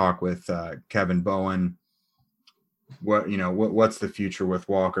with our talk with Kevin Bowen, what's the future with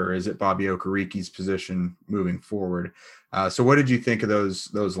Walker? Is it Bobby Okereke's position moving forward? So what did you think of those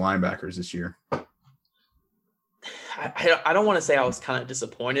linebackers this year? I don't want to say I was kind of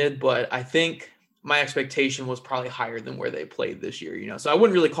disappointed, but I think my expectation was probably higher than where they played this year, so I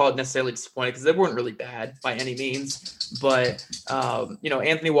wouldn't really call it necessarily disappointed, because they weren't really bad by any means, but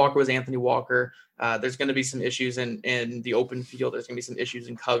Anthony Walker was Anthony Walker. There's going to be some issues in the open field. There's going to be some issues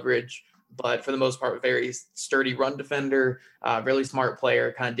in coverage, but for the most part, very sturdy run defender, really smart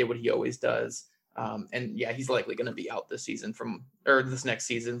player, kind of did what he always does. And yeah, he's likely going to be out this next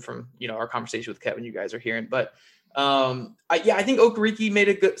season from, our conversation with Kevin, you guys are hearing, but I think Okereke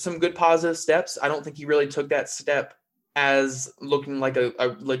made some good positive steps. I don't think he really took that step as looking like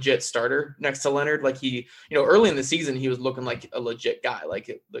a legit starter next to Leonard. Like he, early in the season, he was looking like a legit guy,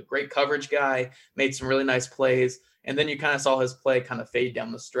 like the great coverage guy, made some really nice plays. And then you kind of saw his play kind of fade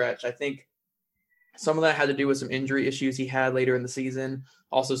down the stretch. I think some of that had to do with some injury issues he had later in the season,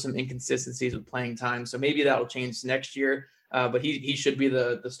 also some inconsistencies with playing time. So maybe that'll change next year. But he should be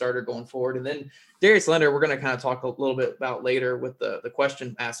the starter going forward. And then Darius Leonard, we're going to kind of talk a little bit about later with the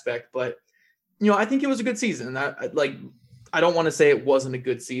question aspect. But, I think it was a good season. I don't want to say it wasn't a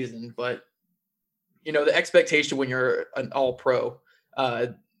good season, but, the expectation when you're an All-Pro,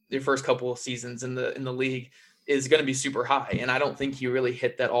 your first couple of seasons in the league is going to be super high. And I don't think he really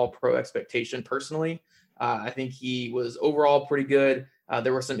hit that All-Pro expectation personally. I think he was overall pretty good.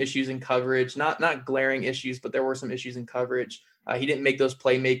 There were some issues in coverage, not glaring issues, but there were some issues in coverage. He didn't make those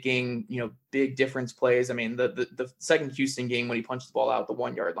playmaking, big difference plays. I mean, the second Houston game when he punched the ball out the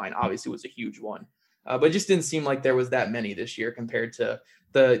 1 yard line, obviously was a huge one, but it just didn't seem like there was that many this year compared to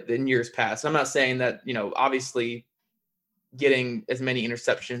in years past. I'm not saying that, obviously getting as many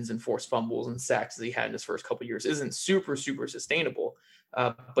interceptions and forced fumbles and sacks as he had in his first couple of years isn't super, super sustainable.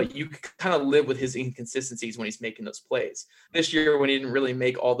 But you kind of live with his inconsistencies when he's making those plays. This year, when he didn't really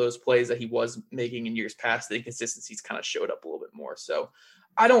make all those plays that he was making in years past, the inconsistencies kind of showed up a little bit more. So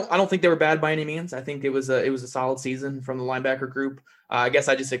I don't think they were bad by any means. I think it was a solid season from the linebacker group. I guess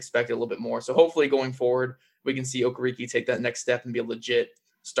I just expected a little bit more. So hopefully going forward, we can see Okereke take that next step and be a legit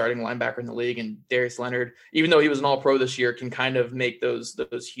starting linebacker in the league. And Darius Leonard, even though he was an All-Pro this year, can kind of make those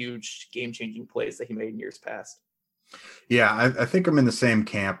huge game-changing plays that he made in years past. Yeah, I think I'm in the same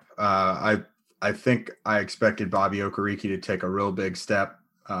camp. I think I expected Bobby Okereke to take a real big step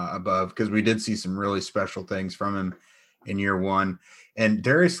above, because we did see some really special things from him in year one. And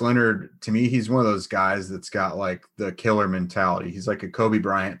Darius Leonard, to me, he's one of those guys that's got like the killer mentality. He's like a Kobe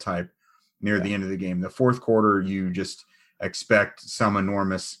Bryant type near the end of the game. The fourth quarter, you just expect some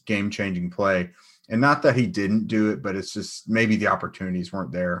enormous game-changing play. And not that he didn't do it, but it's just maybe the opportunities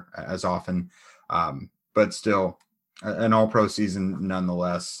weren't there as often. But still, an all-pro season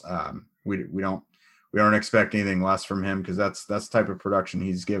nonetheless. We don't expect anything less from him because that's the type of production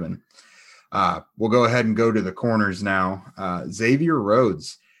he's given. We'll go ahead and go to the corners now. Xavier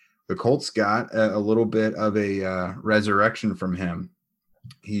Rhodes, the Colts got a little bit of a resurrection from him.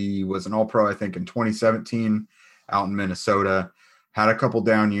 He was an all-pro, I think, in 2017 out in Minnesota. Had a couple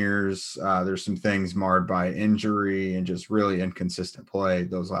down years. There's some things marred by injury and just really inconsistent play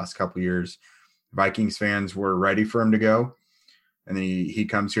those last couple years. Vikings fans were ready for him to go. And then he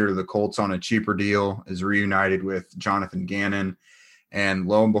comes here to the Colts on a cheaper deal, is reunited with Jonathan Gannon. And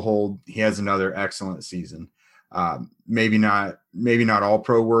lo and behold, he has another excellent season. Maybe not all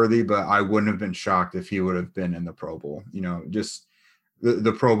pro worthy, but I wouldn't have been shocked if he would have been in the Pro Bowl. Just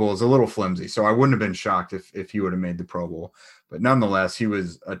the Pro Bowl is a little flimsy, so I wouldn't have been shocked if he would have made the Pro Bowl. But nonetheless, he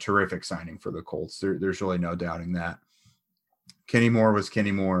was a terrific signing for the Colts. There's really no doubting that. Kenny Moore was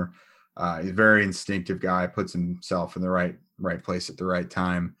Kenny Moore. He's a very instinctive guy, puts himself in the right place at the right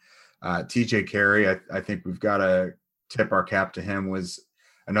time. TJ Carey, I think we've got to tip our cap to him, was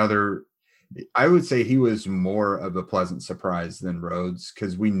another. I would say he was more of a pleasant surprise than Rhodes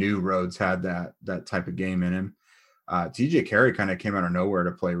because we knew Rhodes had that type of game in him. TJ Carey kind of came out of nowhere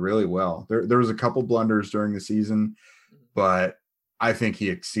to play really well. There was a couple blunders during the season, but I think he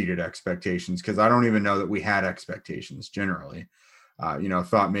exceeded expectations because I don't even know that we had expectations generally.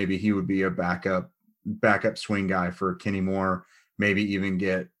 Thought maybe he would be a backup swing guy for Kenny Moore, maybe even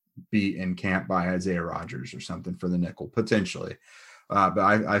get beat in camp by Isaiah Rodgers or something for the nickel, potentially. But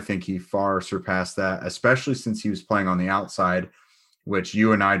I think he far surpassed that, especially since he was playing on the outside, which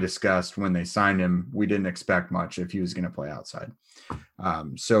you and I discussed when they signed him. We didn't expect much if he was going to play outside.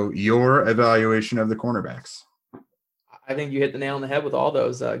 So your evaluation of the cornerbacks. I think you hit the nail on the head with all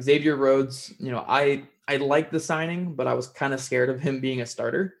those. Xavier Rhodes, I like the signing, but I was kind of scared of him being a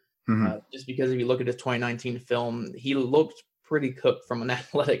starter. Just because if you look at his 2019 film, he looked pretty cooked from an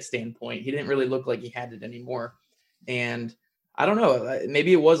athletic standpoint. He didn't really look like he had it anymore. And I don't know,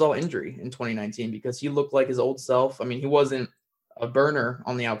 maybe it was all injury in 2019 because he looked like his old self. I mean, he wasn't a burner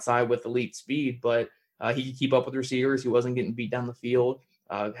on the outside with elite speed, but he could keep up with receivers. He wasn't getting beat down the field.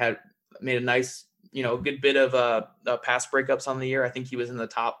 Had made a nice, good bit of pass breakups on the year. I think he was in the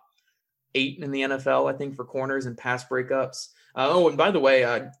top 8 in the NFL, I think, for corners and pass breakups. And by the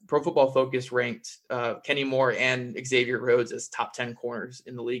way, Pro Football Focus ranked Kenny Moore and Xavier Rhodes as top 10 corners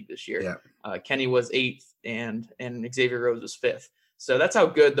in the league this year. Yeah. Kenny was 8th and Xavier Rhodes was 5th. So that's how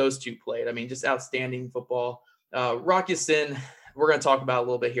good those two played. I mean, just outstanding football. Rock Ya-Sin, we're going to talk about a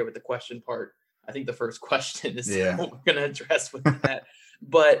little bit here with the question part. I think the first question is what we're going to address with that.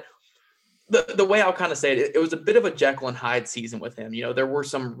 But the way I'll kind of say it was a bit of a Jekyll and Hyde season with him. There were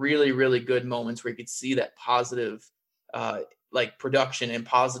some really, really good moments where you could see that positive production and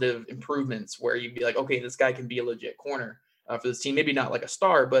positive improvements where you'd be like, okay, this guy can be a legit corner for this team. Maybe not like a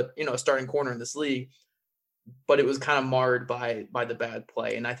star, but a starting corner in this league. But it was kind of marred by the bad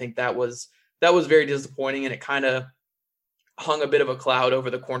play, and I think that was very disappointing, and it kind of hung a bit of a cloud over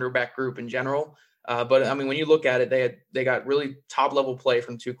the cornerback group in general. But I mean, when you look at it, they got really top level play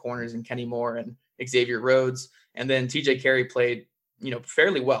from two corners in Kenny Moore and Xavier Rhodes, and then TJ Carey played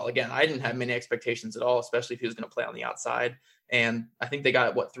fairly well. Again, I didn't have many expectations at all, especially if he was going to play on the outside. And I think they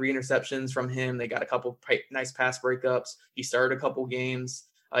got 3 interceptions from him. They got a couple nice pass breakups. He started a couple games.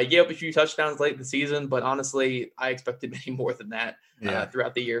 He gave up a few touchdowns late in the season, but honestly, I expected many more than that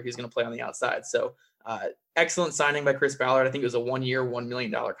throughout the year if he's going to play on the outside. So excellent signing by Chris Ballard. I think it was a 1-year, $1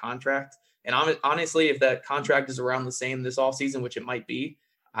 million contract. And honestly, if that contract is around the same this offseason, which it might be,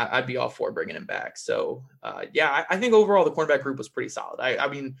 I'd be all for bringing him back. So, I think overall the cornerback group was pretty solid. I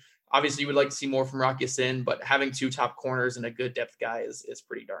mean, obviously you would like to see more from Rock Ya-Sin, but having 2 top corners and a good depth guy is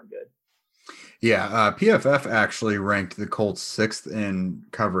pretty darn good. Yeah, PFF actually ranked the Colts 6th in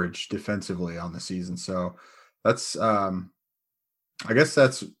coverage defensively on the season. So that's I guess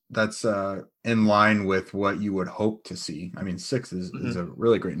that's in line with what you would hope to see. I mean, 6 is a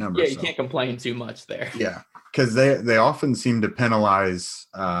really great number. Yeah, you can't complain too much there. Yeah, because they often seem to penalize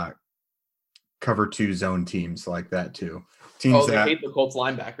cover 2 zone teams like that too. Teams they hate the Colts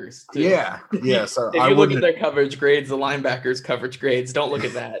linebackers too. Yeah. So if you look at their coverage grades, the linebackers' coverage grades, don't look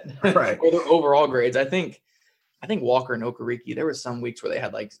at that. Right. Or their overall grades. I think Walker and Okereke, there were some weeks where they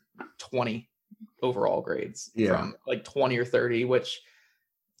had 20 overall grades from 20 or 30, which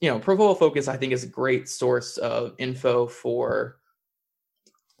Pro Football Focus, I think, is a great source of info for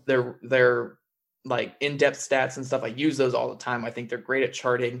their like in-depth stats and stuff. I use those all the time. I think they're great at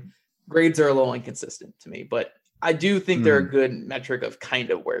charting. Grades are a little inconsistent to me, but I do think they're a good metric of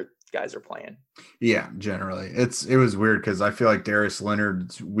kind of where guys are playing. Yeah, generally. It was weird because I feel like Darius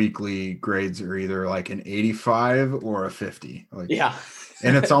Leonard's weekly grades are either like an 85 or a 50. Like, yeah.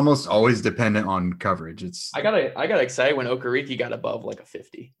 And it's almost always dependent on coverage. I got excited when Okereke got above like a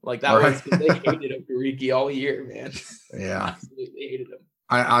 50. Like that was, they hated Okereke all year, man. Yeah. Absolutely hated him.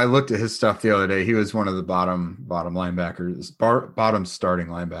 I looked at his stuff the other day. He was one of the bottom linebackers, bottom starting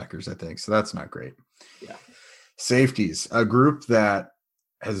linebackers, I think. So that's not great. Yeah. Safeties, a group that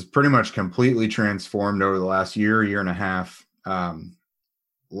has pretty much completely transformed over the last year and a half.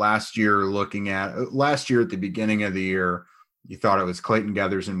 Last year at the beginning of the year, you thought it was Clayton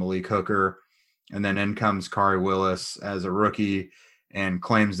Geathers and Malik Hooker. And then in comes Khari Willis as a rookie and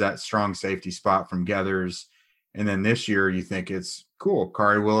claims that strong safety spot from Geathers. And then this year you think it's cool,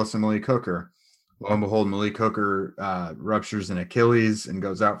 Khari Willis and Malik Hooker. Lo and behold, Malik Hooker ruptures an Achilles and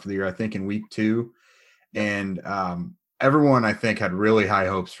goes out for the year, I think in week 2. And everyone, I think, had really high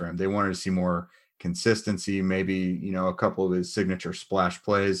hopes for him. They wanted to see more consistency, maybe, a couple of his signature splash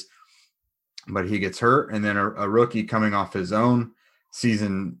plays. But he gets hurt, and then a rookie coming off his own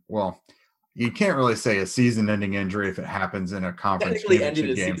season. Well, you can't really say a season-ending injury if it happens in a conference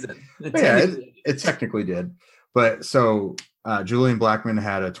championship game. It technically did. But so Julian Blackmon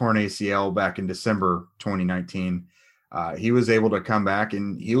had a torn ACL back in December 2019. He was able to come back,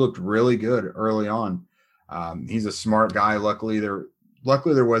 and he looked really good early on. He's a smart guy. Luckily there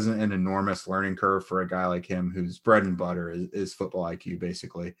wasn't an enormous learning curve for a guy like him, whose bread and butter is football IQ,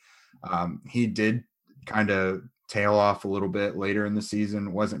 basically. He did kind of tail off a little bit later in the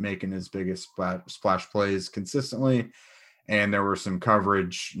season, wasn't making his biggest splash plays consistently. And there were some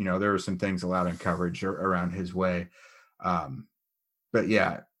coverage, there were some things allowed in coverage around his way. But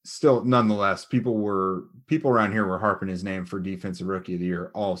yeah, still, nonetheless, people around here were harping his name for Defensive Rookie of the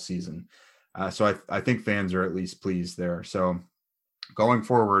Year all season. So I think fans are at least pleased there. So going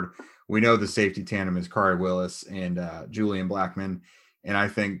forward, we know the safety tandem is Khari Willis and Julian Blackmon, and I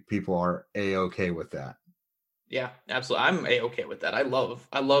think people are A-okay with that. Yeah, absolutely. I'm A-okay with that. I love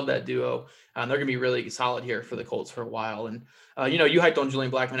that duo. They're going to be really solid here for the Colts for a while. And, you hyped on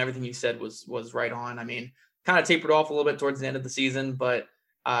Julian Blackmon. Everything you said was right on. I mean, kind of tapered off a little bit towards the end of the season, but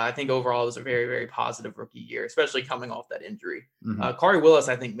I think overall it was a very, very positive rookie year, especially coming off that injury. Mm-hmm. Khari Willis,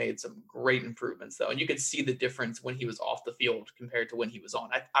 I think, made some great improvements, though. And you could see the difference when he was off the field compared to when he was on.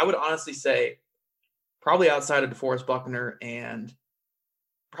 I would honestly say probably outside of DeForest Buckner and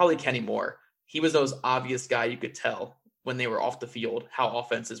probably Kenny Moore, he was those obvious guy you could tell when they were off the field how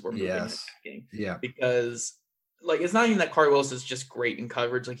offenses were moving. Yes. Yeah. Because it's not even that Khari Willis is just great in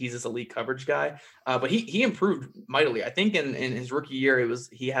coverage. Like, he's this elite coverage guy, but he improved mightily. I think in his rookie year,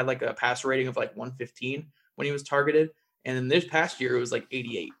 he had like a pass rating of like 115 when he was targeted. And then this past year, it was like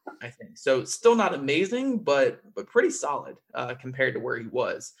 88, I think. So still not amazing, but pretty solid compared to where he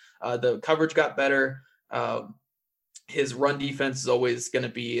was. The coverage got better. His run defense is always going to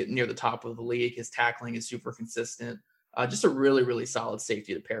be near the top of the league. His tackling is super consistent. Just a really, really solid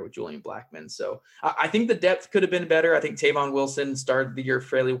safety to pair with Julian Blackmon. So I think the depth could have been better. I think Tavon Wilson started the year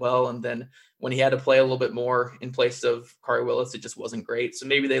fairly well. And then when he had to play a little bit more in place of Khari Willis, it just wasn't great. So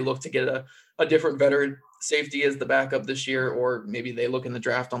maybe they look to get a different veteran safety as the backup this year, or maybe they look in the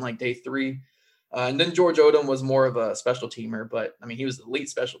draft on like day 3. And then George Odom was more of a special teamer, but I mean, he was an elite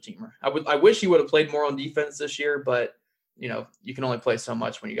special teamer. I wish he would have played more on defense this year, but you can only play so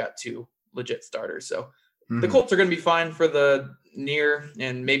much when you got 2 legit starters. So the Colts are going to be fine for the near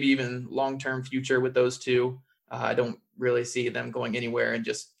and maybe even long-term future with those 2. I don't really see them going anywhere, and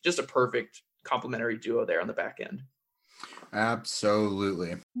just a perfect complementary duo there on the back end.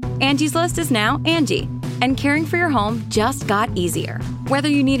 Absolutely. Angie's List is now Angie, and caring for your home just got easier. Whether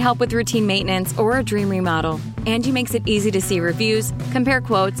you need help with routine maintenance or a dream remodel, Angie makes it easy to see reviews, compare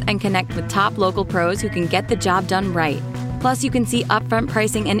quotes, and connect with top local pros who can get the job done right. Plus, you can see upfront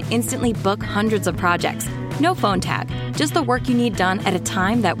pricing and instantly book hundreds of projects. No phone tag, just the work you need done at a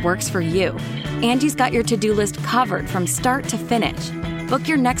time that works for you. Angie's got your to-do list covered from start to finish. Book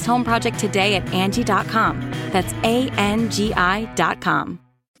your next home project today at Angie.com. That's ANGI.com.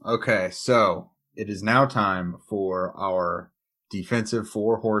 Okay, so it is now time for our defensive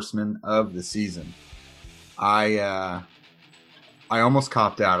 4 horsemen of the season. I almost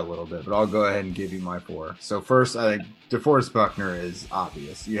copped out a little bit, but I'll go ahead and give you my 4. So first, I think DeForest Buckner is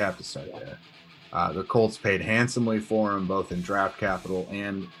obvious. You have to start there. The Colts paid handsomely for him, both in draft capital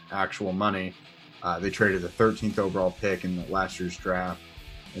and actual money. They traded the 13th overall pick in last year's draft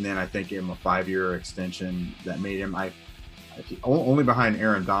and then I think gave him a 5-year extension that made him only behind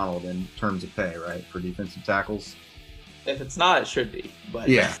Aaron Donald in terms of pay, right, for defensive tackles. If it's not, it should be. But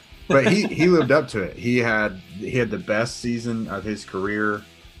yeah, but he lived up to it. He had the best season of his career,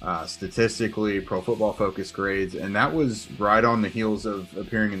 statistically, Pro Football Focus grades, and that was right on the heels of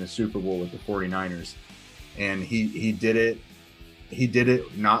appearing in the Super Bowl with the 49ers. And he did it. He did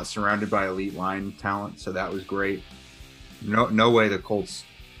it not surrounded by elite line talent, so that was great. No way the Colts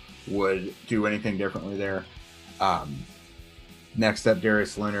would do anything differently there. Next up,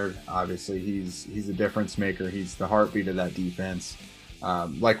 Darius Leonard. Obviously, he's a difference maker. He's the heartbeat of that defense.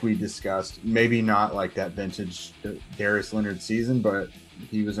 Like we discussed, maybe not like that vintage Darius Leonard season, but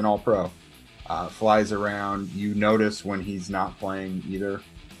he was an All-Pro. Flies around. You notice when he's not playing either.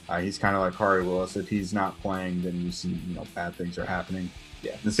 He's kind of like Khari Willis. If he's not playing, then you see bad things are happening.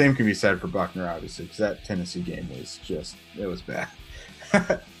 Yeah. The same can be said for Buckner, obviously, because that Tennessee game was bad.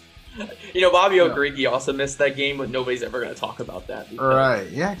 Bobby Okereke also missed that game, but nobody's ever going to talk about that. Right.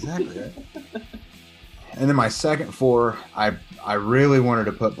 Yeah, exactly. And then my second 4, I really wanted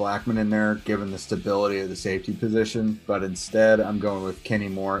to put Blackman in there, given the stability of the safety position, but instead I'm going with Kenny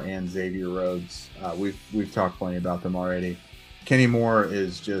Moore and Xavier Rhodes. We've talked plenty about them already. Kenny Moore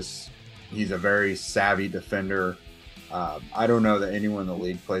he's a very savvy defender. I don't know that anyone in the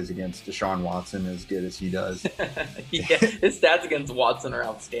league plays against Deshaun Watson as good as he does. Yeah, his stats against Watson are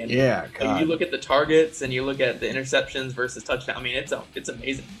outstanding. Yeah, God. You look at the targets and you look at the interceptions versus touchdown. I mean, it's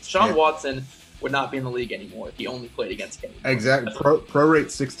amazing. Deshaun Watson would not be in the league anymore if he only played against Kenny Moore. Exactly. Pro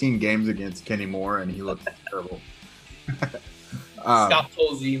rate 16 games against Kenny Moore, and he looked terrible. Scott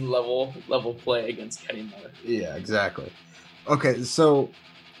Tolzien level play against Kenny Moore. Yeah, exactly. Okay, so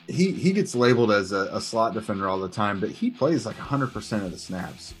he gets labeled as a slot defender all the time, but he plays like 100% of the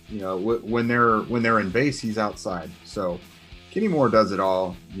snaps. When they're in base, he's outside. So Kenny Moore does it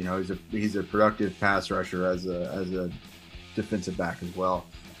all. He's a productive pass rusher as a defensive back as well.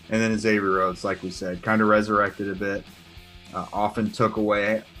 And then Xavier Rhodes, like we said, kind of resurrected a bit. Often took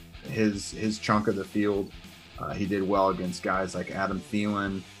away his chunk of the field. He did well against guys like Adam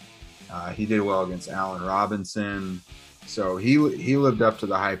Thielen. He did well against Allen Robinson. So he lived up to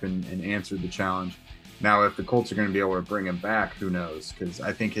the hype and answered the challenge. Now, if the Colts are going to be able to bring him back, who knows? Because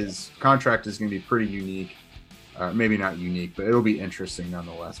I think his contract is going to be pretty unique. Maybe not unique, but it'll be interesting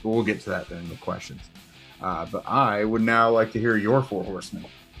nonetheless. But we'll get to that during the questions. But I would now like to hear your 4 horsemen.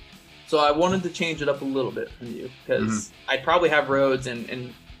 So I wanted to change it up a little bit from you because I'd probably have Rhodes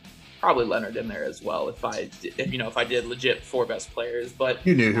and probably Leonard in there as well if I did legit 4 best players. But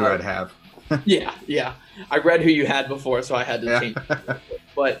you knew who I'd have. Yeah. I read who you had before, so I had to change it.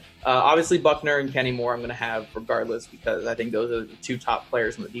 But obviously Buckner and Kenny Moore I'm going to have regardless because I think those are the 2 top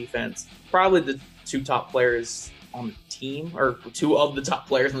players on the defense. Probably the 2 top players on the team, or 2 of the top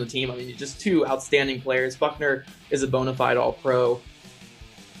players on the team. I mean, just 2 outstanding players. Buckner is a bona fide All-Pro.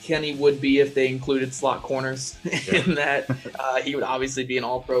 Kenny would be if they included slot corners in that. He would obviously be an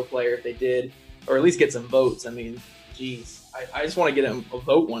All-Pro player if they did, or at least get some votes. I mean, geez. I just want to get him a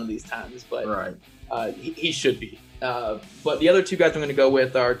vote one of these times, but right. He should be. But the other 2 guys I'm going to go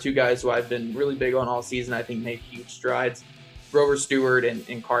with are 2 guys who I've been really big on all season. I think made huge strides. Grover Stewart and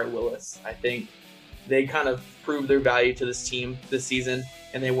Khari Willis. I think they kind of proved their value to this team this season,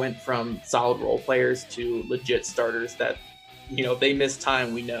 and they went from solid role players to legit starters that, if they miss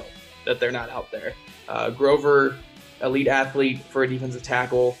time, we know that they're not out there. Grover, elite athlete for a defensive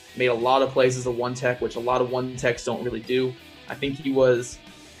tackle, made a lot of plays as a one-tech, which a lot of one-techs don't really do. I think he was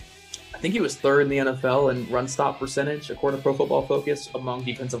 3rd in the NFL in run stop percentage, according to Pro Football Focus, among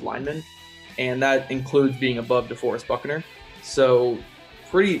defensive linemen, and that includes being above DeForest Buckner. So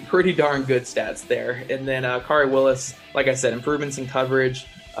pretty darn good stats there. And then Khari Willis, like I said, improvements in coverage.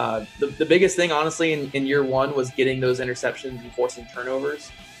 The biggest thing, honestly, in year 1 was getting those interceptions and forcing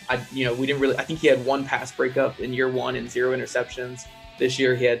turnovers. I think he had 1 pass breakup in year 1 and 0 interceptions. This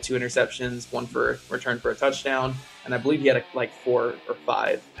year he had 2 interceptions, 1 for return for a touchdown, and I believe he had 4 or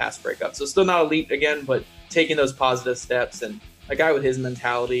 5 pass breakups. So still not elite again, but taking those positive steps, and a guy with his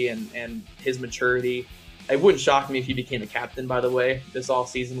mentality and his maturity. It wouldn't shock me if he became a captain, by the way, this off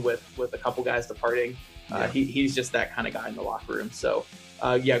season with a couple guys departing. He's just that kind of guy in the locker room. So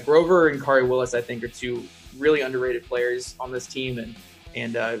Grover and Khari Willis, I think, are 2 really underrated players on this team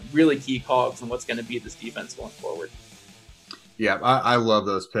and really key cogs in what's going to be this defense going forward. Yeah, I love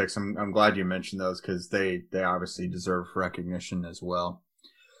those picks. I'm glad you mentioned those because they obviously deserve recognition as well.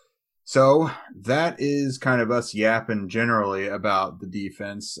 So that is kind of us yapping generally about the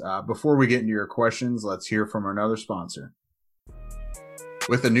defense. Before we get into your questions, let's hear from another sponsor.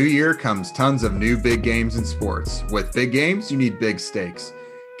 With the new year comes tons of new big games in sports. With big games, you need big stakes.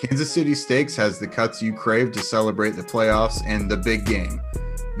 Kansas City Steaks has the cuts you crave to celebrate the playoffs and the big game.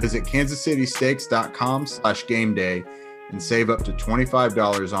 Visit kansascitysteaks.com/game day and save up to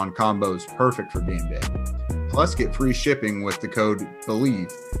 $25 on combos perfect for game day. Plus, get free shipping with the code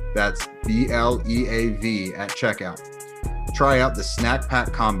BELIEVE. That's BLEAV at checkout. Try out the Snack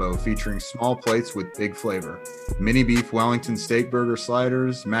Pack Combo featuring small plates with big flavor. Mini beef Wellington steak burger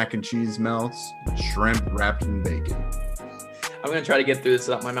sliders, mac and cheese melts, shrimp wrapped in bacon. I'm going to try to get through this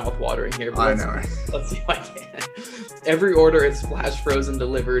without my mouth watering here. I know. Let's see if I can. Every order is flash frozen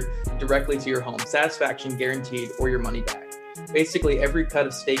delivered directly to your home. Satisfaction guaranteed or your money back. Basically, every cut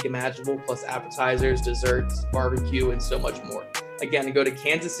of steak imaginable, plus appetizers, desserts, barbecue, and so much more. Again, go to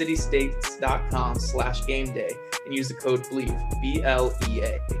kansascitysteaks.com/game day and use the code BLEAV,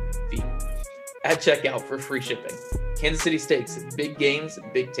 BLEAV, at checkout for free shipping. Kansas City Steaks, big games,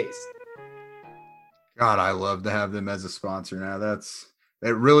 big taste. God, I love to have them as a sponsor now. It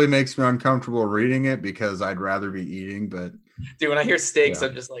really makes me uncomfortable reading it because I'd rather be eating. But dude, when I hear steaks,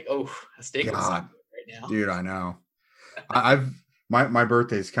 I'm just like, oh, a steak is right now. Dude, I know. My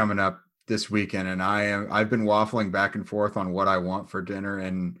birthday's coming up this weekend, and I've been waffling back and forth on what I want for dinner,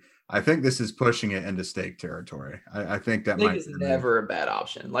 and I think this is pushing it into steak territory. I think that steak is never a bad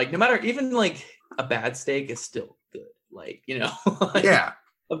option. Like, no matter, even like a bad steak is still good. Like, you know, yeah.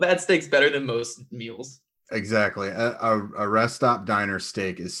 A bad steak's better than most meals. Exactly. A rest stop diner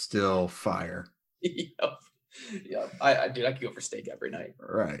steak is still fire. Yep. I could go for steak every night.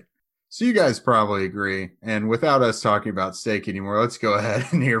 Right. So you guys probably agree. And without us talking about steak anymore, let's go ahead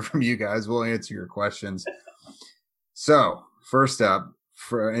and hear from you guys. We'll answer your questions. So first up,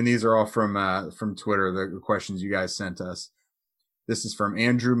 and these are all from Twitter, the questions you guys sent us. This is from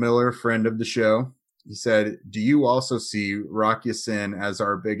Andrew Miller, friend of the show. He said, do you also see Rock Ya-Sin as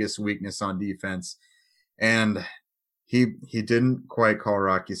our biggest weakness on defense? And he didn't quite call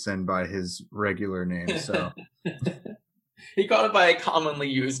Rock Ya-Sin by his regular name. So he called it by a commonly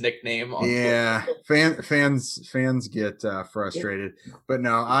used nickname. Yeah, fans get frustrated. But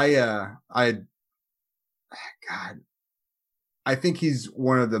no, I think he's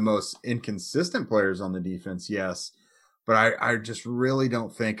one of the most inconsistent players on the defense, yes. But I just really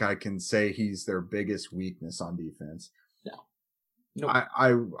don't think I can say he's their biggest weakness on defense. No.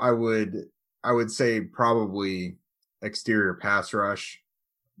 I would say probably exterior pass rush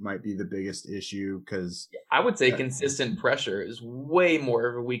might be the biggest issue because I would say consistent pressure is way more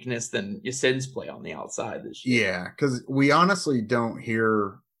of a weakness than Ya-Sin's play on the outside this year. Yeah, because we honestly don't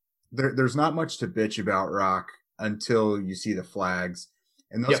hear there's not much to bitch about Rock until you see the flags,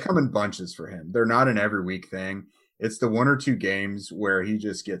 and those come in bunches for him. They're not an every week thing. It's the one or two games where he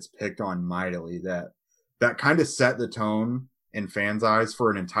just gets picked on mightily that kind of set the tone in fans' eyes for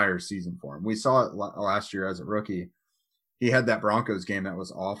an entire season for him. We saw it last year as a rookie. He had that Broncos game that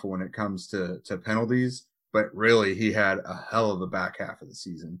was awful when it comes to penalties, but really he had a hell of a back half of the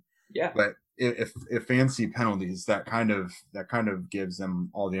season. Yeah. But if fans see penalties, that kind of gives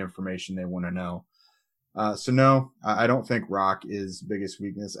them all the information they want to know. So no, I don't think Rock is biggest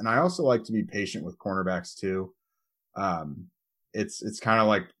weakness. And I also like to be patient with cornerbacks too. It's kind of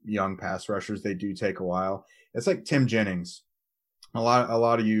like young pass rushers. They do take a while. It's like Tim Jennings. A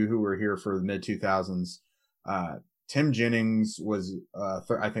lot of you who were here for the mid 2000s, Tim Jennings was,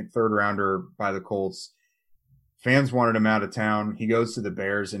 I think, third rounder by the Colts. Fans wanted him out of town. He goes to the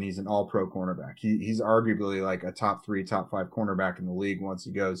Bears and he's an all pro cornerback. He's arguably like a top 3, top 5 cornerback in the league once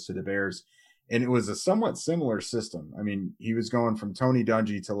he goes to the Bears. And it was a somewhat similar system. I mean, he was going from Tony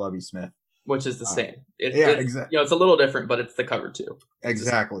Dungy to Lovie Smith. Which is the same. Exactly. You know, it's a little different, but it's the cover too.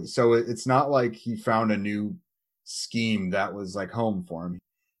 Exactly. So it's not like he found a new scheme that was like home for him.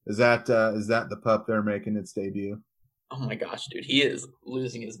 Is that the pup there making its debut? Oh my gosh, dude, he is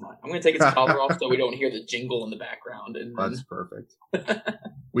losing his mind. I'm going to take his collar off so we don't hear the jingle in the background. And that's perfect.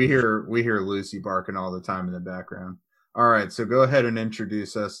 We hear Lucy barking all the time in the background. All right, so go ahead and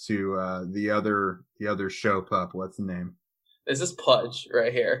introduce us to the other show pup. What's the name? This is Pudge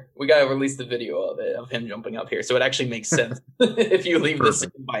right here. We got to release the video of it, of him jumping up here, so it actually makes sense if you leave this in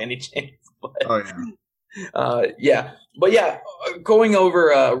by any chance. But, going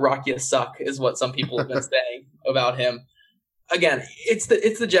over Rock Ya Suck is what some people have been saying about him. Again, it's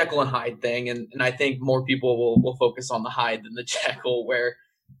the Jekyll and Hyde thing, and I think more people will focus on the Hyde than the Jekyll, where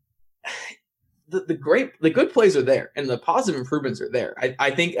the good plays are there and the positive improvements are there. I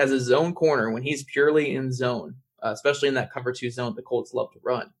think as a zone corner, when he's purely in zone, especially in that cover 2 zone the Colts love to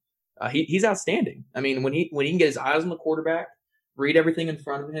run, he's outstanding. I mean, when he can get his eyes on the quarterback, read everything in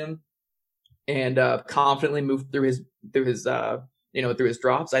front of him, and confidently move through his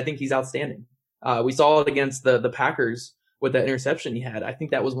drops, I think he's outstanding. We saw it against the Packers with that interception he had. I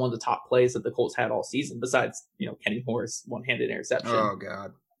think that was one of the top plays that the Colts had all season, besides, Kenny Moore's one-handed interception. Oh,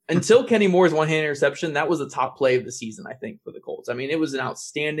 God. Until Kenny Moore's one-handed interception, that was the top play of the season, I think, for the Colts. I mean, it was an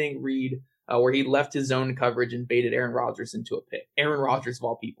outstanding read where he left his zone coverage and baited Aaron Rodgers into a pick. Aaron Rodgers, of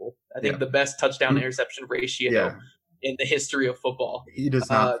all people. I think the best touchdown-interception ratio in the history of football. He does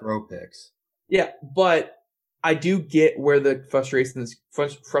not throw picks. Yeah, but I do get where the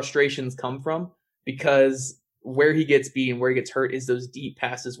frustrations come from, because where he gets beat and where he gets hurt is those deep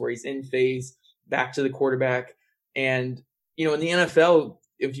passes where he's in phase back to the quarterback. And, in the NFL,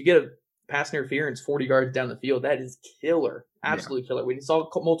 if you get a pass interference 40 yards down the field, that is killer. Absolutely killer. We saw it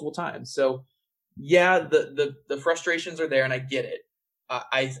multiple times. So, the frustrations are there, and I get it.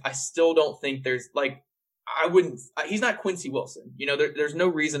 I still don't think there's he's not Quincy Wilson. There's no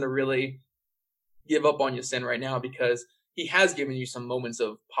reason to really give up on Ya-Sin right now, because he has given you some moments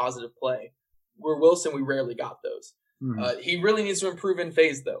of positive play. Where Wilson, we rarely got those. Mm-hmm. He really needs to improve in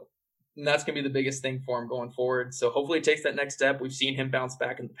phase, though. And that's going to be the biggest thing for him going forward. So hopefully he takes that next step. We've seen him bounce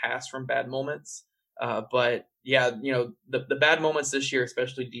back in the past from bad moments. But the bad moments this year,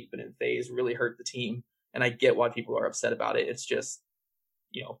 especially deep and in phase, really hurt the team. And I get why people are upset about it. It's just,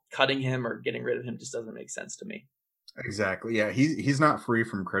 cutting him or getting rid of him just doesn't make sense to me. Exactly. Yeah, he's not free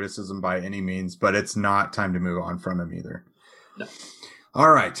from criticism by any means, but it's not time to move on from him either. No.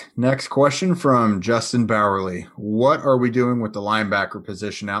 All right. Next question from Justin Bowerly. What are we doing with the linebacker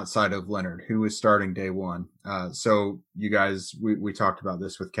position outside of Leonard, who is starting day one? So you guys, we talked about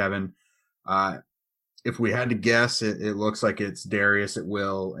this with Kevin. If we had to guess, it looks like it's Darius at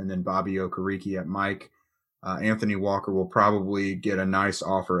will, and then Bobby Okereke at Mike. Anthony Walker will probably get a nice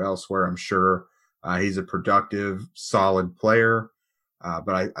offer elsewhere, I'm sure. He's a productive, solid player.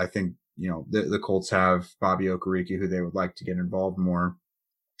 But I think, the Colts have Bobby Okereke, who they would like to get involved more.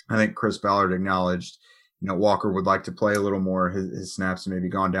 I think Chris Ballard acknowledged, Walker would like to play a little more. His snaps have maybe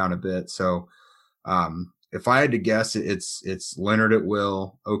gone down a bit. So if I had to guess, it's Leonard at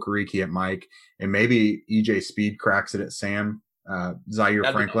will, Okereke at Mike, and maybe EJ Speed cracks it at Sam. Zaire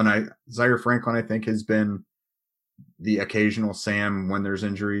Franklin, I think, has been the occasional Sam when there's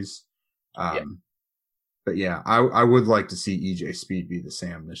injuries. But I would like to see EJ Speed be the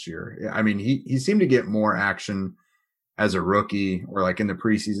Sam this year. I mean, he seemed to get more action as a rookie or like in the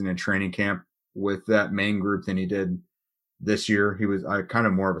preseason and training camp with that main group than he did this year. He was kind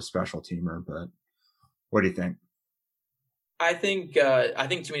of more of a special teamer, but what do you think? I think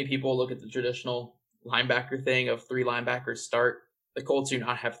too many people look at the traditional linebacker thing of 3 linebackers start. The Colts do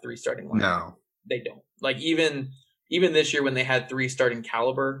not have 3 starting linebackers. No, they don't. Like even this year when they had 3 starting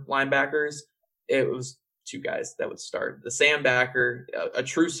caliber linebackers, it was 2 guys that would start. The Sam backer, a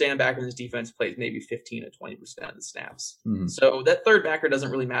true Sam backer in this defense plays maybe 15 to 20% of the snaps. Mm-hmm. So that third backer doesn't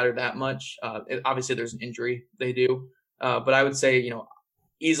really matter that much. Obviously there's an injury, they do. But I would say,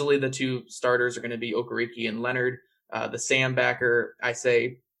 easily the 2 starters are going to be Okereke and Leonard. The Sam backer, I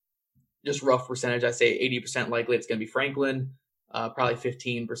say, just rough percentage, I say 80% likely it's going to be Franklin. Probably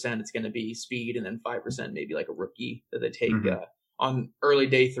 15% it's going to be Speed, and then 5% maybe like a rookie that they take on early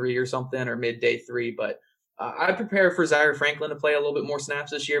day 3 or something, or mid day 3. But I prepare for Zaire Franklin to play a little bit more snaps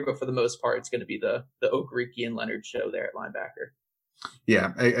this year, but for the most part, it's going to be the Okereke and Leonard show there at linebacker.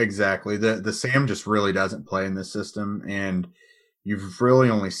 Yeah, exactly. The Sam just really doesn't play in this system, and you've really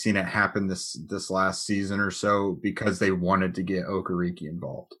only seen it happen this last season or so because they wanted to get Okereke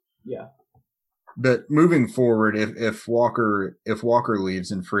involved. Yeah. But moving forward, if Walker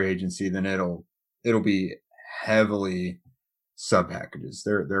leaves in free agency, then it'll be heavily sub packages.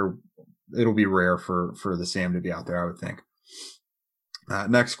 It'll be rare for the Sam to be out there, I would think.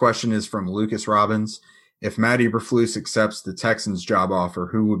 Next question is from Lucas Robbins. If Matt Eberflus accepts the Texans job offer,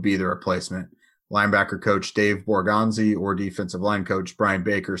 who would be the replacement? Linebacker coach Dave Borgonzi or defensive line coach Brian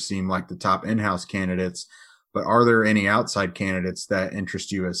Baker seem like the top in-house candidates, but are there any outside candidates that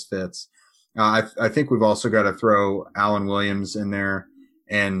interest you as fits? I think we've also got to throw Alan Williams in there,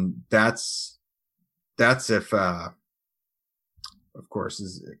 and that's if, of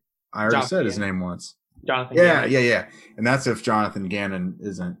course, I already said his name once. Jonathan Gannon. Yeah. And that's if Jonathan Gannon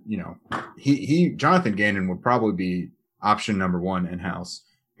isn't, Jonathan Gannon would probably be option number 1 in-house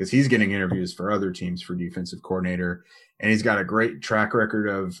because he's getting interviews for other teams for defensive coordinator, and he's got a great track record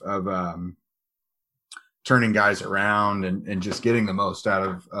of turning guys around and just getting the most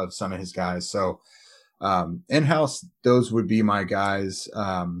out of some of his guys. So in-house, those would be my guys.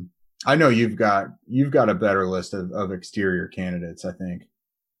 I know you've got a better list of exterior candidates, I think.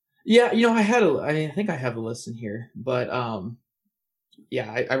 Yeah, I think I have a list in here, but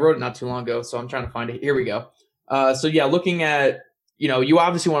I wrote it not too long ago, so I'm trying to find it. Here we go. Looking at, you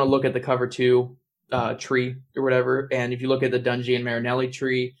obviously want to look at the cover 2. tree or whatever. And if you look at the Dungy and Marinelli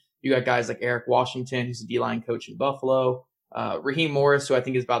tree, you got guys like Eric Washington, who's a D-line coach in Buffalo, Raheem Morris, who I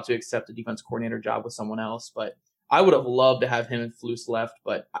think is about to accept a defense coordinator job with someone else. But I would have loved to have him and Flus left,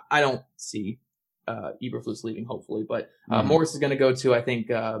 but I don't see Eberflus leaving, hopefully. But Morris is going to go to, I think,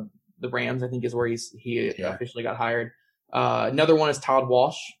 the Rams, I think, is where he officially got hired. Another one is Todd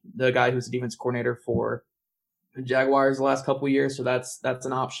Walsh, the guy who's the defense coordinator for the Jaguars the last couple of years. So that's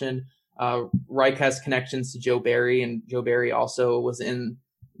an option. Reich has connections to Joe Barry, and Joe Barry also was in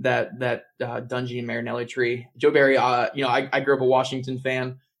that Dungy and Marinelli tree. Joe Barry, I grew up a Washington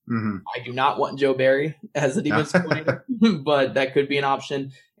fan. Mm-hmm. I do not want Joe Barry as a defense coordinator, but that could be an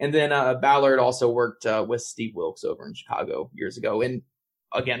option. And then Ballard also worked with Steve Wilkes over in Chicago years ago. And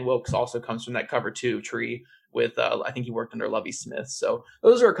again, Wilkes also comes from that cover 2 tree with, I think he worked under Lovie Smith. So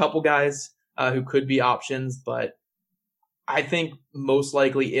those are a couple guys who could be options, but I think most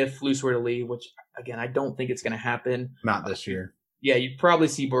likely if Flus were to leave, which again, I don't think it's going to happen. Not this year. Yeah, you'd probably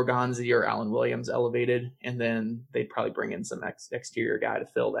see Borgonzi or Alan Williams elevated, and then they'd probably bring in some exterior guy to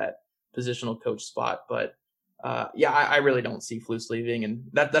fill that positional coach spot. But I really don't see Flus leaving, and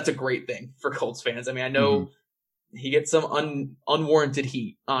that's a great thing for Colts fans. I mean, I know he gets some unwarranted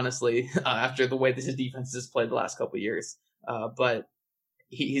heat, honestly, after the way that his defense has played the last couple of years. But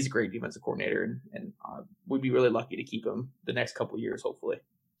he's a great defensive coordinator, and we'd be really lucky to keep him the next couple of years, hopefully.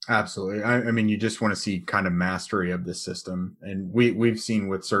 Absolutely. I mean, you just want to see kind of mastery of the system. And we've seen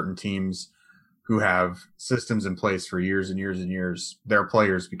with certain teams who have systems in place for years and years and years, their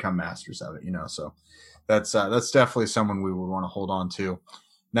players become masters of it, so that's definitely someone we would want to hold on to.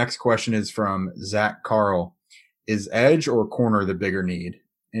 Next question is from Zach Carl. Is edge or corner the bigger need?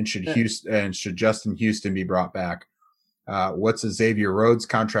 And should Justin Houston be brought back? What's a Xavier Rhodes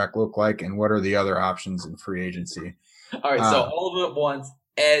contract look like? And what are the other options in free agency? All right. So all of them at once.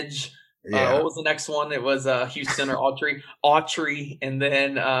 Edge. What was the next one? It was Houston or Autry, and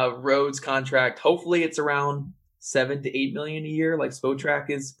then Rhodes contract. Hopefully it's around $7 to $8 million a year, like Spotrac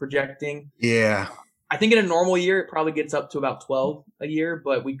is projecting. Yeah. I think in a normal year it probably gets up to about 12 a year,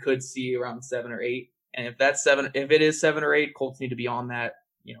 but we could see around 7 or 8. And if it is 7 or 8, Colts need to be on that,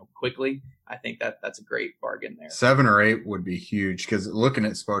 quickly. I think that's a great bargain there. 7 or 8 would be huge because looking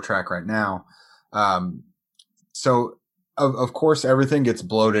at Spotrac right now, so. Of course, everything gets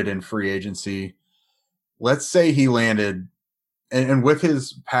bloated in free agency. Let's say he landed, and with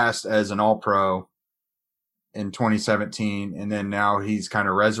his past as an All-Pro in 2017, and then now he's kind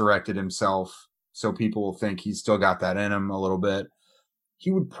of resurrected himself, so people will think he's still got that in him a little bit.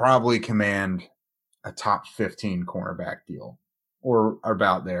 He would probably command a top 15 cornerback deal, or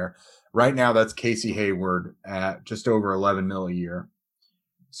about there. Right now, that's Casey Hayward at just over $11 million a year.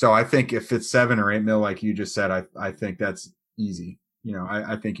 So I think if it's 7 or 8 mil, like you just said, I think that's easy.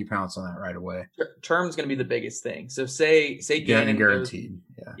 I think you pounce on that right away. Term's going to be the biggest thing. So say Gannon guaranteed.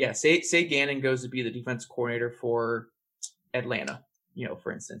 Say Gannon goes to be the defensive coordinator for Atlanta,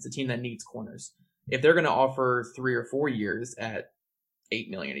 for instance, a team that needs corners. If they're going to offer 3 or 4 years at $8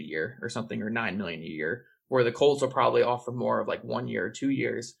 million a year or something, or $9 million a year, where the Colts will probably offer more of like 1 year or 2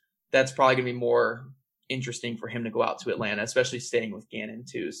 years, that's probably going to be more interesting for him to go out to Atlanta, especially staying with Gannon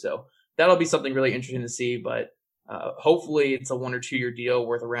too. So that'll be something really interesting to see, but hopefully it's a 1 or 2 year deal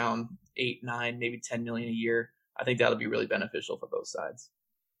worth around 8, 9, maybe $10 million a year. I think that'll be really beneficial for both sides.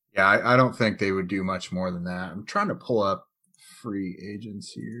 Yeah. I don't think they would do much more than that. I'm trying to pull up free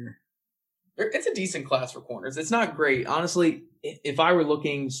agents here. It's a decent class for corners. It's not great. Honestly, if I were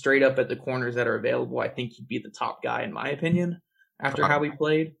looking straight up at the corners that are available, I think he'd be the top guy in my opinion after how he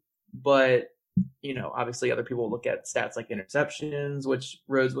played. But obviously other people look at stats like interceptions, which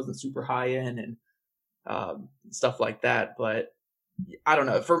Rhodes wasn't super high in, and stuff like that. But I don't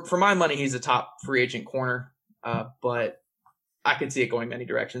know. For my money, he's a top free agent corner. But I could see it going many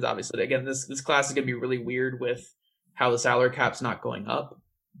directions. Obviously, again, this class is going to be really weird with how the salary cap's not going up.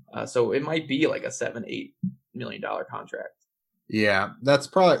 So it might be like a $7-8 million contract. Yeah, that's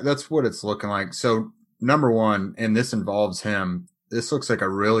what it's looking like. So number one, and this involves him. This looks like a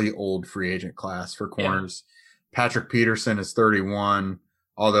really old free agent class for corners. Yeah. Patrick Peterson is 31,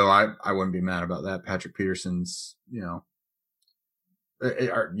 although I wouldn't be mad about that. Patrick Peterson's, how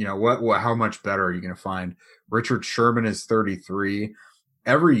much better are you going to find? Richard Sherman is 33.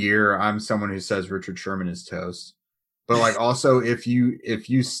 Every year I'm someone who says Richard Sherman is toast. But like also if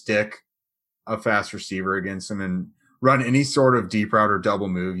you stick a fast receiver against him and run any sort of deep route or double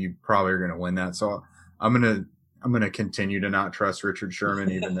move, you probably are going to win that. So I'm going to continue to not trust Richard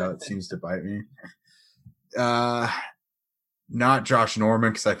Sherman, even though it seems to bite me. Not Josh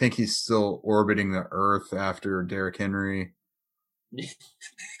Norman, because I think he's still orbiting the earth after Derrick Henry.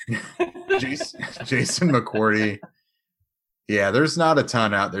 Jason McCourty. Yeah, there's not a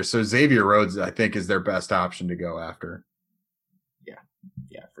ton out there. So Xavier Rhodes, I think, is their best option to go after.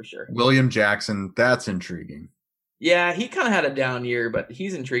 Yeah, for sure. William Jackson, that's intriguing. Yeah, he kind of had a down year, but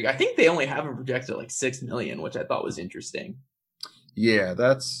he's intrigued. I think they only have him projected like $6 million, which I thought was interesting. Yeah,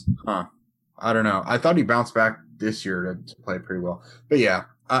 that's I don't know. I thought he bounced back this year to play pretty well. But yeah,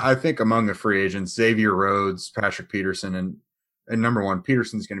 I think among the free agents, Xavier Rhodes, Patrick Peterson, and number one,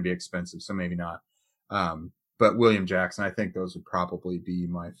 Peterson's going to be expensive, so maybe not. But William Jackson, I think those would probably be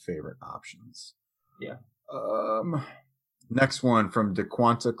my favorite options. Yeah. Next one from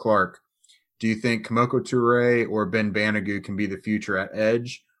DeQuanta Clark. Do you think Kemoko Toure or Ben Banogu can be the future at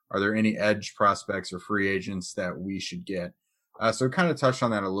edge? Are there any edge prospects or free agents that we should get? So kind of touched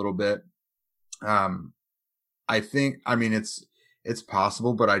on that a little bit. I mean, it's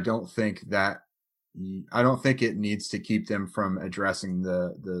possible, but I don't think it needs to keep them from addressing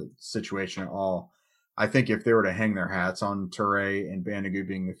the situation at all. I think if they were to hang their hats on Toure and Banogu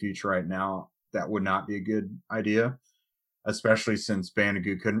being the future right now, that would not be a good idea, especially since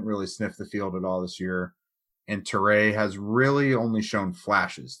Banogu couldn't really sniff the field at all this year. And Toure has really only shown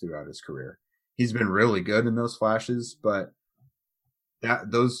flashes throughout his career. He's been really good in those flashes, but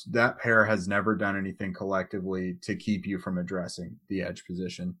that pair has never done anything collectively to keep you from addressing the edge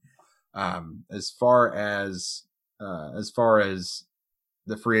position. As far as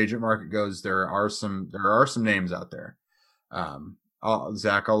the free agent market goes, there are some names out there.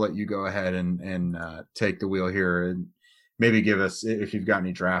 Zach, I'll let you go ahead and take the wheel here and maybe give us, if you've got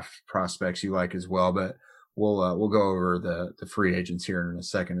any draft prospects you like as well, but we'll go over the free agents here in a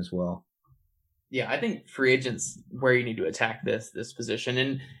second as well. Yeah, I think free agents where you need to attack this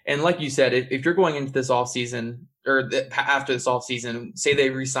position. And like you said, if you're going into this offseason or after this offseason, say they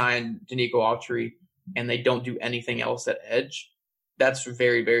re-sign Danico Autry and they don't do anything else at edge, that's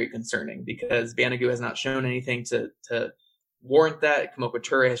very, very concerning because Banogu has not shown anything to warrant that. Kemoko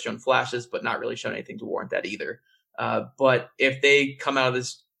Toure has shown flashes, but not really shown anything to warrant that either. But if they come out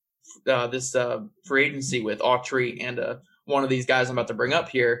of this free agency with Autry and one of these guys I'm about to bring up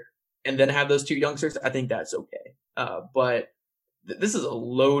here, and then have those two youngsters, I think that's okay. But this is a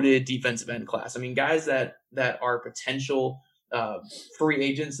loaded defensive end class. I mean, guys that are potential free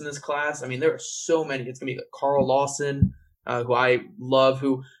agents in this class. I mean, there are so many. It's going to be Carl Lawson, who I love,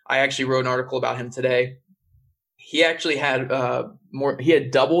 who I actually wrote an article about him today. He actually had he had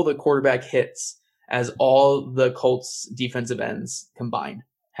double the quarterback hits as all the Colts defensive ends combined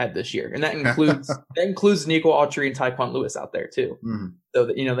had this year. And that includes Nico Autry and Tyquan Lewis out there too. Mm-hmm. So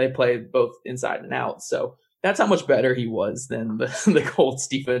that, they play both inside and out. So that's how much better he was than the Colts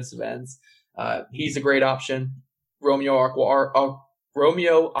defensive ends. He's a great option. Romeo Okwara.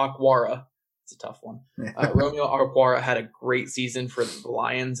 It's a tough one. Romeo Okwara had a great season for the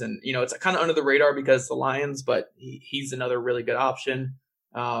Lions, and it's kind of under the radar because the Lions, but he's another really good option.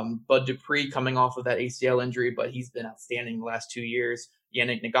 Bud Dupree coming off of that ACL injury, but he's been outstanding the last 2 years.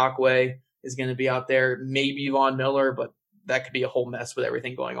 Yannick Ngakoue is going to be out there. Maybe Von Miller, but that could be a whole mess with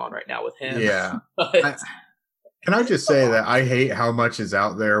everything going on right now with him. Yeah. Can I just say that I hate how much is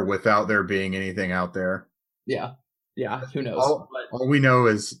out there without there being anything out there? Yeah. Yeah. Who knows? All we know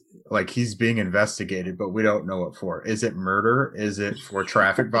is he's being investigated, but we don't know what for. Is it murder? Is it for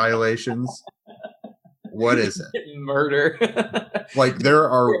traffic violations? What is it? Murder. There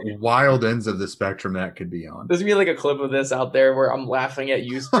are wild ends of the spectrum that could be on. There's gonna be a clip of this out there where I'm laughing at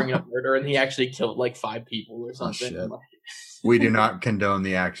you bringing up murder, and he actually killed 5 people or something. Oh, we do not condone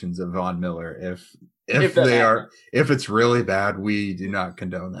the actions of Von Miller. If it's really bad, we do not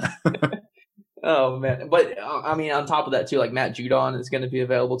condone that. Oh man. But I mean, on top of that too, Matt Judon is going to be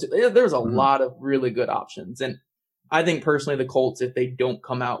available too. There's a lot of really good options. And I think personally the Colts, if they don't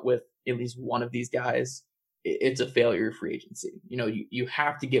come out with at least one of these guys, it's a failure of free agency. You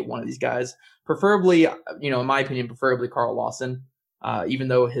have to get one of these guys, preferably, in my opinion, preferably Carl Lawson, even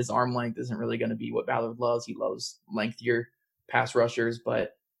though his arm length isn't really going to be what Ballard loves. He loves lengthier pass rushers,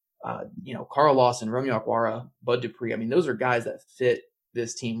 but Carl Lawson, Romeo Okwara, Bud Dupree, I mean, those are guys that fit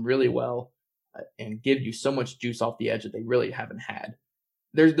this team really well and give you so much juice off the edge that they really haven't had.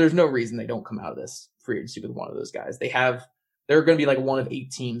 There's no reason they don't come out of this free agency with one of those guys. They're going to be one of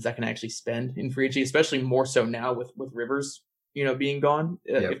 8 teams that can actually spend in free agency, especially more so now with Rivers, being gone,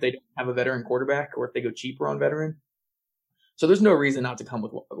 if they don't have a veteran quarterback or if they go cheaper on veteran. So there's no reason not to come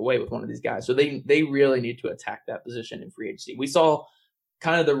away with one of these guys. So they really need to attack that position in free agency. We saw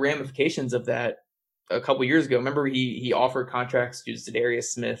kind of the ramifications of that a couple years ago. Remember, he offered contracts to Za'Darius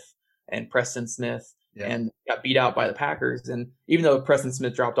Smith and Preston Smith and got beat out by the Packers. And even though Preston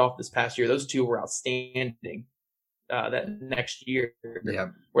Smith dropped off this past year, those two were outstanding that next year, Yeah.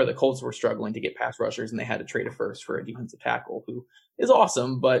 where the Colts were struggling to get pass rushers and they had to trade a first for a defensive tackle who is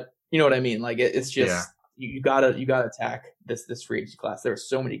awesome, but you know what I mean? Like it's just you gotta attack this free agency class. There are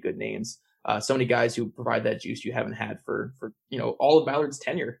so many good names, so many guys who provide that juice you haven't had for all of Ballard's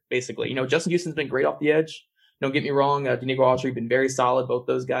tenure, basically. Justin Houston's been great off the edge. Don't get me wrong, Denico Autry been very solid. Both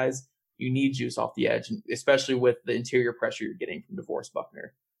those guys. You need juice off the edge, especially with the interior pressure you're getting from DeForest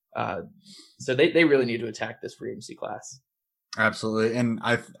Buckner. So they really need to attack this free agency class. Absolutely. And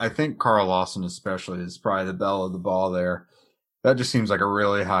I think Carl Lawson especially is probably the belle of the ball there. That just seems like a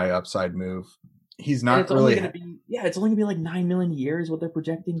really high upside move. He's not really it's only gonna be like $9 million a year is what they're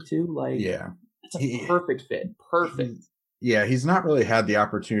projecting too. Like, yeah, it's a perfect fit. Perfect. He's not really had the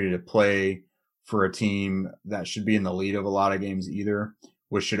opportunity to play for a team that should be in the lead of a lot of games either,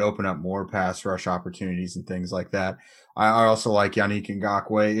 which should open up more pass rush opportunities and things like that. I also like Yannick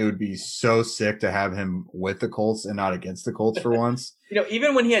Ngakoue. It would be so sick to have him with the Colts and not against the Colts for once.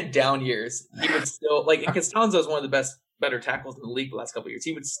 Even when he had down years, he would still Costanzo is one of the better tackles in the league the last couple of years.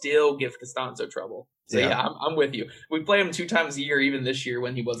 He would still give Costanzo trouble. So yeah, I'm with you. We play him 2 times a year, even this year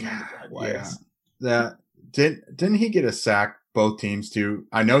when he wasn't on the Jaguars. Yeah. Didn't he get a sack both teams too?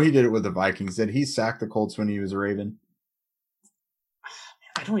 I know he did it with the Vikings. Did he sack the Colts when he was a Raven?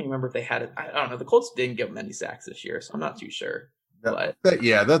 I don't even remember if they had it. I don't know. The Colts didn't give him any sacks this year, so I'm not too sure. But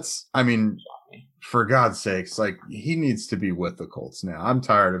that's, I mean, for God's sakes, like he needs to be with the Colts now. I'm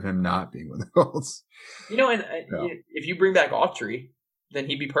tired of him not being with the Colts. If you bring back Autry, then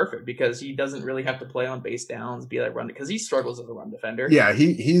he'd be perfect because he doesn't really have to play on base downs, be that run, because he struggles as a run defender. Yeah,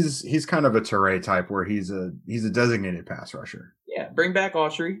 he's kind of a Toure type where he's a designated pass rusher. Yeah, bring back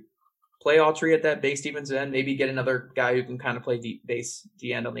Autry. Play Autry at that base defense end, maybe get another guy who can kind of play base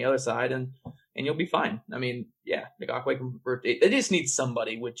D end on the other side, and you'll be fine. I mean, yeah, Ngakoue can rotate. They just need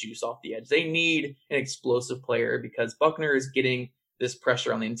somebody with juice off the edge. They need an explosive player because Buckner is getting this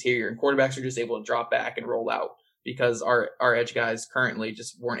pressure on the interior, and quarterbacks are just able to drop back and roll out because our edge guys currently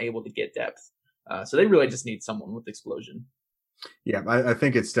just weren't able to get depth. So they really just need someone with explosion. Yeah, I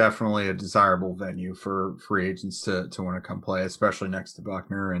think it's definitely a desirable venue for free agents to want to come play, especially next to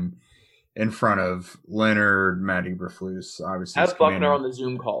Buckner and in front of Leonard, Matt Eberflus, obviously. Have Buckner on the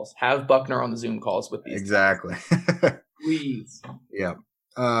Zoom calls. Have Buckner on the Zoom calls with these. Exactly. Please. Yeah.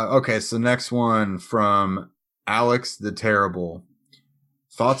 Okay, so next one from Alex the Terrible.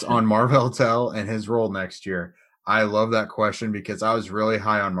 Thoughts on Marvell Tell and his role next year? I love that question because I was really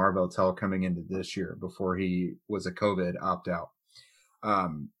high on Marvell Tell coming into this year before he was a COVID opt-out.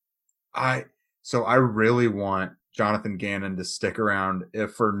 I really want Jonathan Gannon to stick around,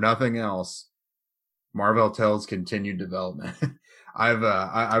 if for nothing else, Marvell Tell's continued development.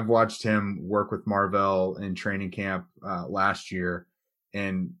 I've watched him work with Marvell in training camp last year,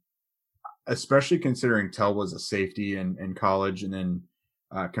 and especially considering Tell was a safety in college and then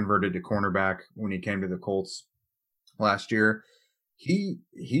converted to cornerback when he came to the Colts last year, he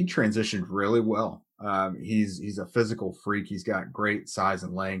transitioned really well. He's a physical freak. He's got great size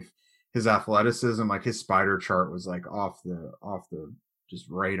and length. His athleticism, like his spider chart was like off the just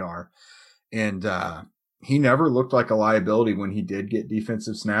radar. And he never looked like a liability when he did get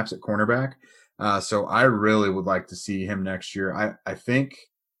defensive snaps at cornerback. So I really would like to see him next year. I think,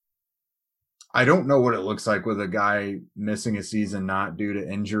 I don't know what it looks like with a guy missing a season, not due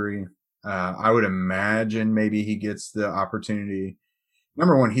to injury. I would imagine maybe he gets the opportunity.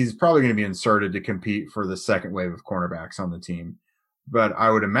 Number one, he's probably going to be inserted to compete for the second wave of cornerbacks on the team. But I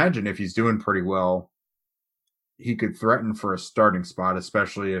would imagine if he's doing pretty well, he could threaten for a starting spot,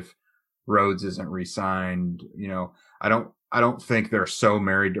 especially if Rhodes isn't re-signed. I don't think they're so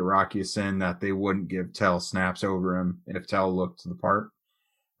married to Rocky Ya-Sin that they wouldn't give Tell snaps over him if Tell looked the part.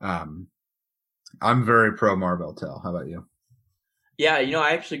 I'm very pro Marvell Tell. How about you? Yeah,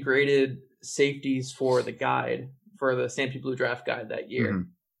 I actually graded safeties for the guide, for the Stampede Blue Draft guide that year.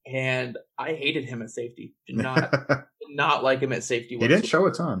 Mm-hmm. And I hated him at safety. Did not like him at safety. He didn't show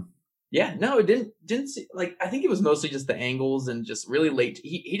a ton. Yeah, no, it didn't see, like, I think it was mostly just the angles and just really late.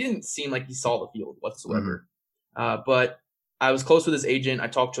 He didn't seem like he saw the field whatsoever. Mm-hmm. But I was close with his agent. I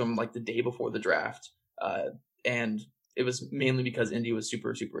talked to him like the day before the draft. And it was mainly because Indy was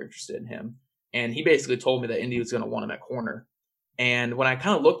super, super interested in him. And he basically told me that Indy was going to want him at corner. And when I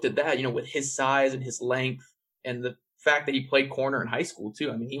kind of looked at that, with his size and his length and the fact that he played corner in high school too.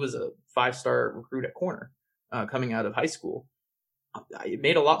 I mean, he was a 5-star recruit at corner coming out of high school. It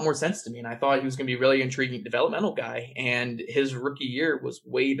made a lot more sense to me. And I thought he was going to be a really intriguing developmental guy. And his rookie year was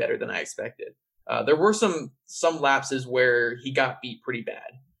way better than I expected. There were some lapses where he got beat pretty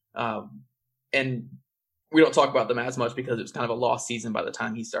bad. And we don't talk about them as much because it was kind of a lost season by the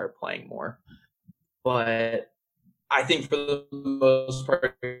time he started playing more. But I think for the most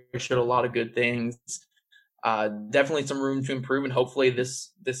part, he showed a lot of good things. Definitely some room to improve, and hopefully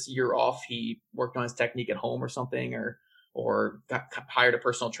this year off, he worked on his technique at home or something, or got hired a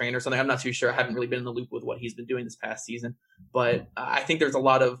personal trainer or something. I'm not too sure. I haven't really been in the loop with what he's been doing this past season, but I think there's a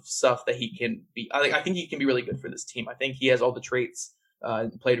lot of stuff that he can be. I think he can be really good for this team. I think he has all the traits.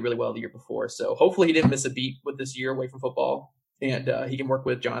 Played really well the year before, so hopefully he didn't miss a beat with this year away from football, and he can work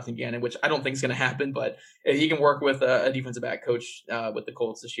with Jonathan Gannon, which I don't think is going to happen, but if he can work with a defensive back coach with the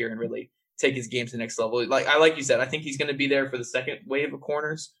Colts this year and really take his game to the next level. Like you said, I think he's going to be there for the second wave of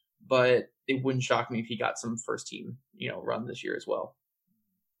corners, but it wouldn't shock me if he got some first team, run this year as well.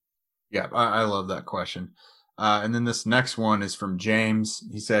 Yeah, I love that question. And then this next one is from James.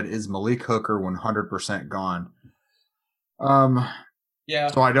 He said, "Is Malik Hooker 100% gone?" Yeah.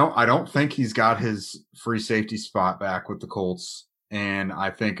 So I don't think he's got his free safety spot back with the Colts, and I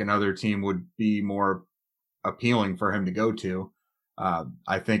think another team would be more appealing for him to go to.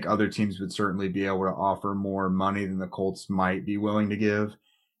 I think other teams would certainly be able to offer more money than the Colts might be willing to give,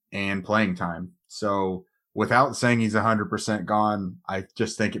 and playing time. So without saying he's 100% gone, I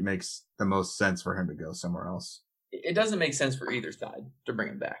just think it makes the most sense for him to go somewhere else. It doesn't make sense for either side to bring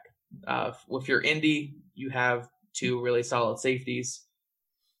him back. If you're Indy, you have two really solid safeties.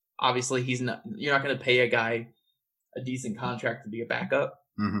 Obviously, you're not going to pay a guy a decent contract to be a backup.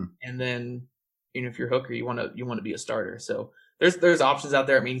 Mm-hmm. And then, if you're Hooker, you want to be a starter. So there's options out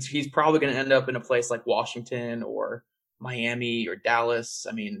there. I mean, he's probably going to end up in a place like Washington or Miami or Dallas.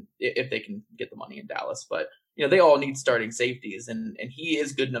 I mean, if they can get the money in Dallas, but they all need starting safeties, and he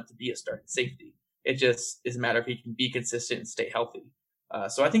is good enough to be a starting safety. It just is a matter if he can be consistent and stay healthy.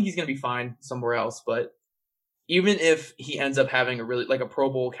 So I think he's going to be fine somewhere else. But even if he ends up having a really a Pro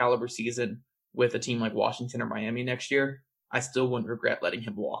Bowl caliber season with a team like Washington or Miami next year, I still wouldn't regret letting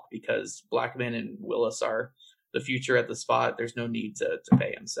him walk, because Blackman and Willis are the future at the spot. There's no need to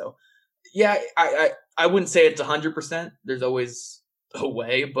pay him. So yeah, I wouldn't say it's 100%. There's always a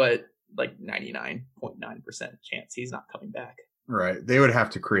way, but 99.9% chance he's not coming back. Right. They would have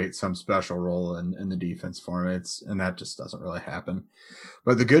to create some special role in the defense for him. And that just doesn't really happen.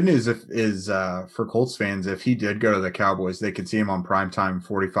 But the good news is for Colts fans, if he did go to the Cowboys, they could see him on primetime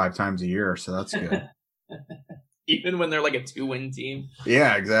 45 times a year. So that's good. Even when they're like a 2-win team.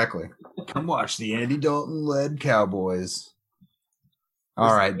 Yeah, exactly. Come watch the Andy Dalton-led Cowboys.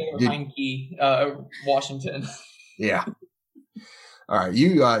 All right. Washington. Yeah. All right.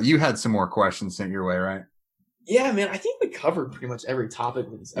 You had some more questions sent your way, right? Yeah, man. I think we covered pretty much every topic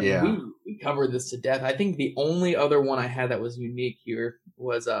with this. I mean, we covered this to death. I think the only other one I had that was unique here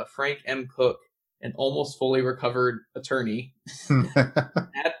was Frank M. Cook, an almost fully recovered attorney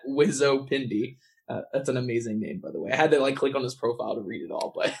at Wizzo Pindy. That's an amazing name, by the way. I had to click on his profile to read it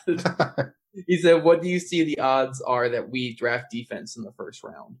all, but he said, "What do you see the odds are that we draft defense in the first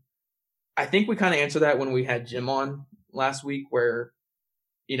round?" I think we kind of answered that when we had Jim on last week, where,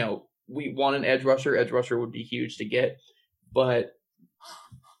 we want an edge rusher. Edge rusher would be huge to get, but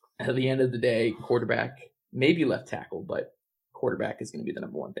at the end of the day, quarterback, maybe left tackle, but quarterback is going to be the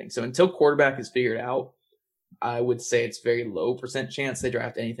number one thing. So until quarterback is figured out, I would say it's very low % chance they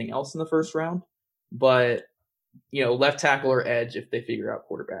draft anything else in the first round. But, left tackle or edge, if they figure out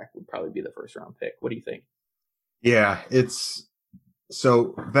quarterback, would probably be the first round pick. What do you think? Yeah,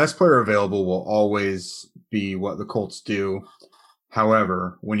 so best player available will always be what the Colts do.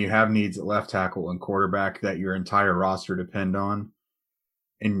 However, when you have needs at left tackle and quarterback that your entire roster depend on,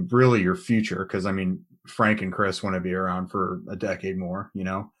 and really your future, because Frank and Chris want to be around for a decade more,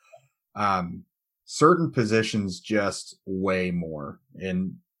 certain positions just weigh more,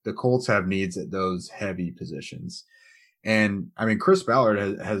 and the Colts have needs at those heavy positions. And Chris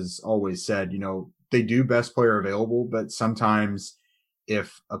Ballard has always said, they do best player available, but sometimes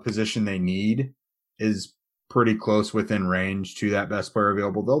if a position they need is pretty close within range to that best player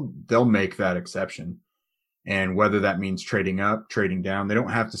available, they'll make that exception. And whether that means trading up, trading down, they don't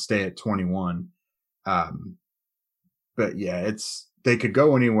have to stay at 21. But yeah, they could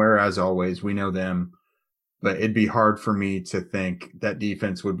go anywhere, as always. We know them, but it'd be hard for me to think that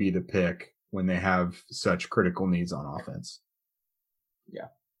defense would be the pick when they have such critical needs on offense. Yeah,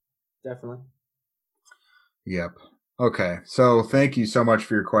 definitely. Yep. Okay. So thank you so much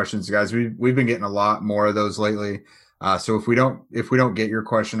for your questions, guys. We've been getting a lot more of those lately. So if we don't get your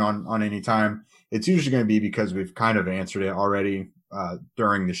question on any time, it's usually going to be because we've kind of answered it already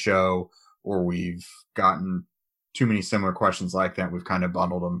during the show, or we've gotten too many similar questions like that. We've kind of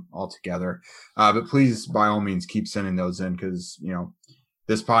bundled them all together. But please, by all means, keep sending those in, because,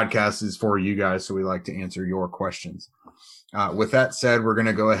 this podcast is for you guys. So we like to answer your questions. With that said, we're going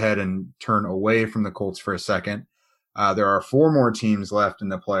to go ahead and turn away from the Colts for a second. There are 4 more teams left in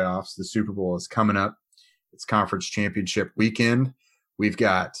the playoffs. The Super Bowl is coming up. It's conference championship weekend. We've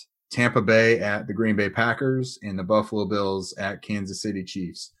got Tampa Bay at the Green Bay Packers and the Buffalo Bills at Kansas City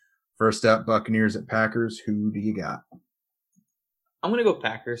Chiefs. First up, Buccaneers at Packers. Who do you got? I'm going to go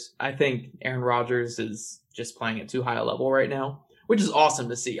Packers. I think Aaron Rodgers is just playing at too high a level right now, which is awesome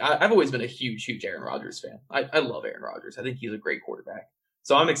to see. I've always been a huge Aaron Rodgers fan. I love Aaron Rodgers. I think he's a great quarterback.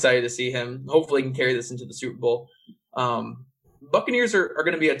 So I'm excited to see him. Hopefully he can carry this into the Super Bowl. Buccaneers are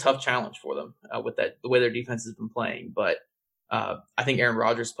going to be a tough challenge for them with the way their defense has been playing. But I think Aaron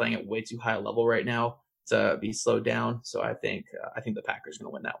Rodgers is playing at way too high a level right now to be slowed down. So I think the Packers are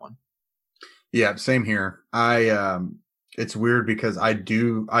going to win that one. Yeah, same here. It's weird because I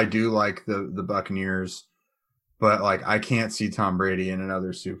do like the Buccaneers, but like I can't see Tom Brady in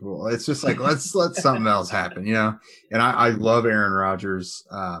another Super Bowl. It's just like let's let something else happen, you know. And I love Aaron Rodgers.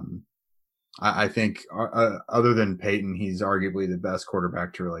 I think other than Peyton, he's arguably the best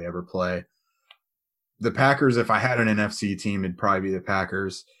quarterback to really ever play. The Packers, if I had an NFC team, it'd probably be the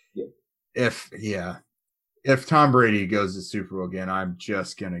Packers. Yeah. If Tom Brady goes to Super Bowl again, I'm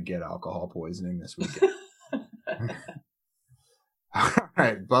just gonna get alcohol poisoning this weekend. All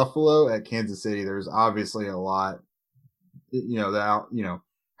right, Buffalo at Kansas City. There's obviously a lot,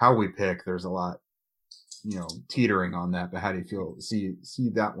 how we pick. There's a lot, teetering on that. But how do you feel? See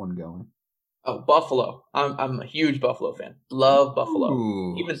that one going? Oh, Buffalo. I'm a huge Buffalo fan. Love Buffalo.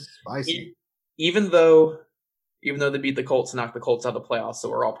 Ooh, spicy. Even though they beat the Colts and knocked the Colts out of the playoffs, so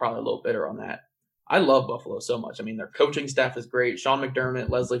we're all probably a little bitter on that. I love Buffalo so much. I mean, their coaching staff is great. Sean McDermott,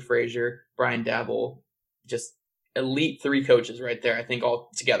 Leslie Frazier, Brian Dabble, just elite 3 coaches right there. I think all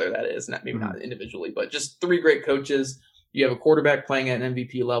together that is, maybe not individually, but just 3 great coaches. You have a quarterback playing at an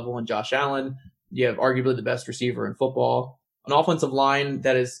MVP level in Josh Allen. You have arguably the best receiver in football. An offensive line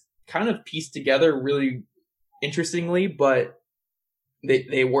that is kind of pieced together really interestingly, but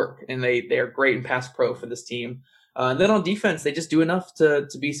they work and they are great in pass pro for this team. And then on defense, they just do enough to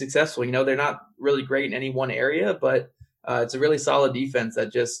be successful. They're not really great in any one area, but it's a really solid defense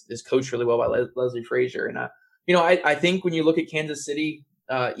that just is coached really well by Leslie Frazier. And I think when you look at Kansas City,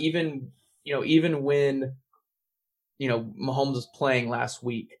 even when Mahomes was playing last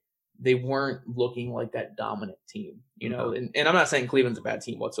week, they weren't looking like that dominant team. And I'm not saying Cleveland's a bad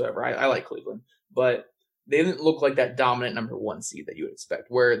team whatsoever. I like Cleveland, but they didn't look like that dominant number 1 seed that you would expect.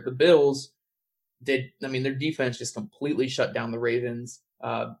 Where the Bills did. I mean, their defense just completely shut down the Ravens.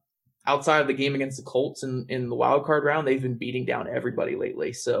 Outside of the game against the Colts in the wild card round, they've been beating down everybody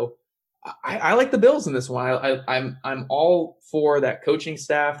lately. So I like the Bills in this one. I'm all for that coaching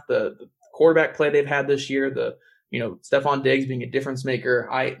staff, the quarterback play they've had this year, Stephon Diggs being a difference maker.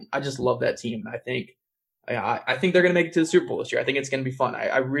 I just love that team. I think they're going to make it to the Super Bowl this year. I think it's going to be fun.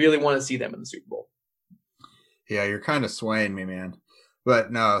 I really want to see them in the Super Bowl. Yeah, you're kind of swaying me, man.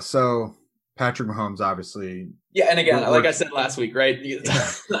 But no, so Patrick Mahomes, obviously. Yeah, and again, like I said last week, right? We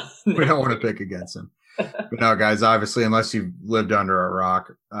don't want to pick against him. But no, guys, obviously, unless you've lived under a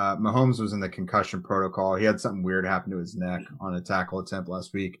rock, Mahomes was in the concussion protocol. He had something weird happen to his neck on a tackle attempt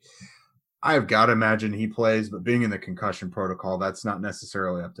last week. I've got to imagine he plays, but being in the concussion protocol, that's not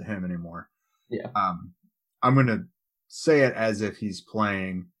necessarily up to him anymore. Yeah. I'm going to say it as if he's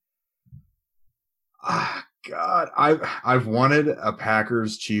playing. God, I've wanted a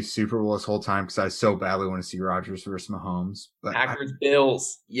Packers Chiefs Super Bowl this whole time because I so badly want to see Rodgers versus Mahomes. But Packers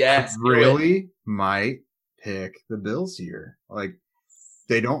Bills, yes, I really might pick the Bills here. Like,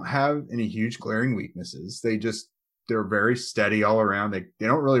 they don't have any huge glaring weaknesses. They're very steady all around. They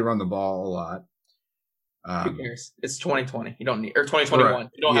don't really run the ball a lot. Who cares? It's 2020. You don't need, or 2021. Right.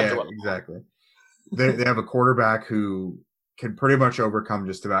 You don't have to run the ball. Exactly. They have a quarterback who can pretty much overcome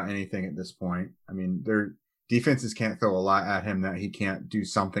just about anything at this point. I mean, their defenses can't throw a lot at him that he can't do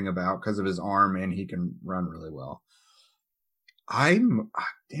something about because of his arm, and he can run really well. I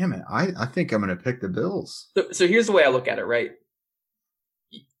think I'm going to pick the Bills. So here's the way I look at it, right?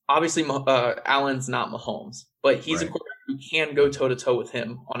 Obviously, Allen's not Mahomes, but he's a quarterback who can go toe-to-toe with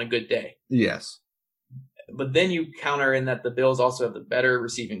him on a good day. Yes. But then you counter in that the Bills also have the better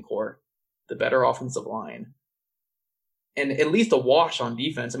receiving core, the better offensive line, and at least a wash on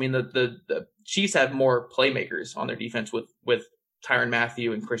defense. I mean, the Chiefs have more playmakers on their defense with Tyrann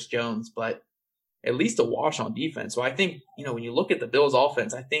Mathieu and Chris Jones, but at least a wash on defense. So I think, when you look at the Bills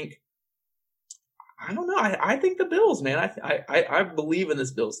offense, I think the Bills, man. I believe in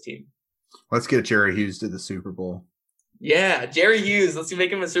this Bills team. Let's get Jerry Hughes to the Super Bowl. Yeah, Jerry Hughes. Let's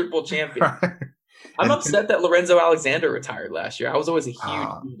make him a Super Bowl champion. I'm upset that Lorenzo Alexander retired last year. I was always a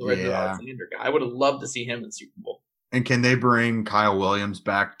huge Lorenzo Alexander guy. I would have loved to see him in the Super Bowl. And can they bring Kyle Williams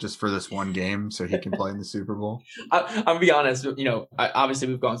back just for this one game so he can play in the Super Bowl? I'm gonna be honest. Obviously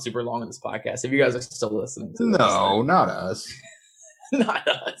we've gone super long in this podcast. If you guys are still listening to this, No, not us. not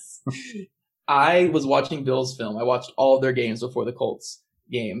us. I was watching Bills film. I watched all of their games before the Colts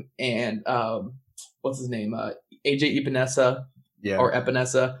game, and what's his name? AJ Epinesa, or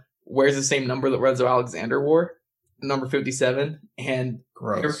Epinesa, wears the same number that Renzo Alexander wore, number 57, and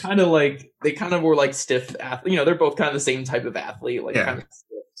Gross. they were kind of were like stiff athlete. They're both kind of the same type of athlete, kind of stiff.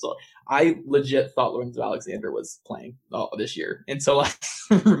 So I legit thought Lorenzo Alexander was playing this year, and so I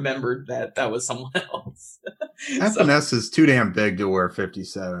remembered that was someone else. FNS is too damn big to wear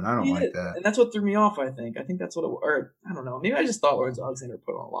 57. I don't like that, and that's what threw me off. I think that's what or I don't know. Maybe I just thought Lorenzo Alexander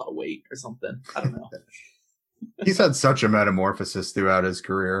put on a lot of weight or something. I don't know. He's had such a metamorphosis throughout his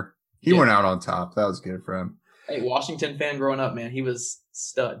career. He went out on top. That was good for him. Hey, Washington fan growing up, man. He was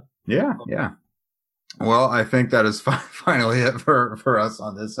stud. Yeah. Well, I think that is finally it for us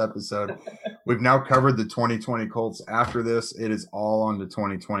on this episode. We've now covered the 2020 Colts. After this, it is all on to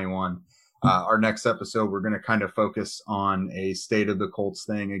 2021. Our next episode, we're going to kind of focus on a state of the Colts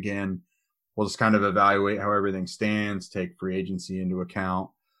thing again. We'll just kind of evaluate how everything stands, take free agency into account,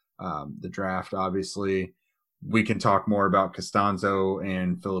 the draft, obviously. We can talk more about Costanzo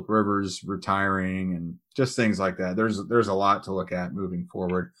and Phillip Rivers retiring and just things like that. There's a lot to look at moving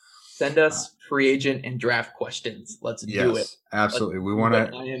forward. Send us free agent and draft questions. Let's do it. Absolutely. We want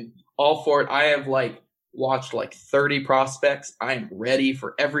to. I am all for it. I have watched 30 prospects. I am ready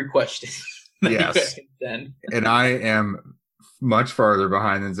for every question. Yes. And I am much farther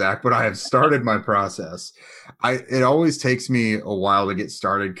behind than Zach, but I have started my process. It always takes me a while to get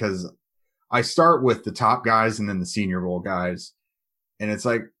started because I start with the top guys and then the Senior Bowl guys. And it's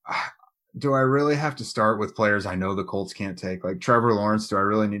like, do I really have to start with players I know the Colts can't take? Like Trevor Lawrence, do I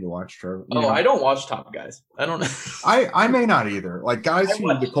really need to watch Trevor? I don't watch top guys. I don't know. I may not either. Like guys who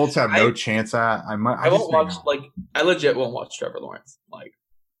the Colts have no chance at. I won't watch, I legit won't watch Trevor Lawrence.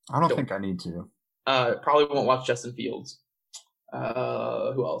 I don't think I need to. Probably won't watch Justin Fields. Who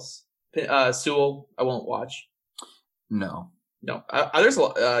else? Sewell, I won't watch. No. There's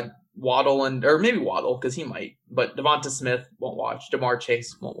Waddle or maybe Waddle because he might, but Devonta Smith won't watch. Jamar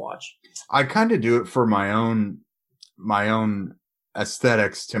Chase won't watch. I kind of do it for my own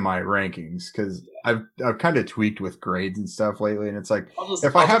aesthetics to my rankings because I've kind of tweaked with grades and stuff lately, and it's like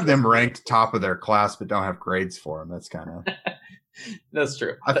if I have them ranked top of their class but don't have grades for them, that's kind of. That's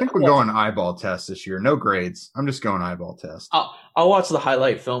true. I think we're going eyeball test this year. No grades. I'm just going eyeball test. I'll watch the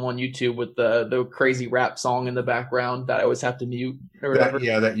highlight film on YouTube with the crazy rap song in the background that I always have to mute or whatever.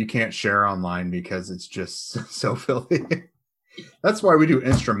 That you can't share online because it's just so filthy. That's why we do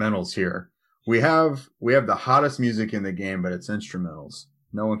instrumentals here. We have the hottest music in the game, but it's instrumentals.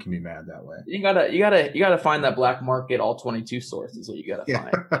 No one can be mad that way. You gotta find that black market all 22 source is what you gotta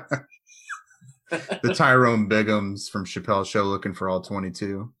find. The Tyrone Biggums from Chappelle's Show looking for all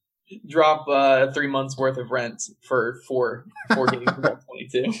 22. Drop 3 months worth of rent for four games for all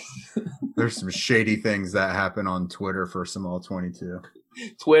 22. There's some shady things that happen on Twitter for some all 22.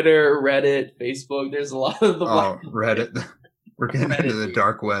 Twitter, Reddit, Facebook. There's a lot of the Reddit. We're getting into the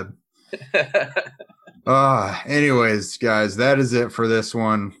dark web. Anyways, guys, that is it for this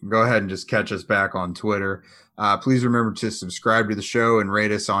one. Go ahead and just catch us back on Twitter. Please remember to subscribe to the show and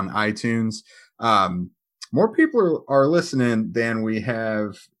rate us on iTunes. More people are listening than we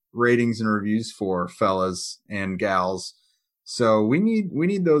have ratings and reviews for, fellas and gals. So we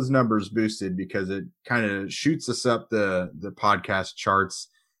need those numbers boosted because it kind of shoots us up the podcast charts.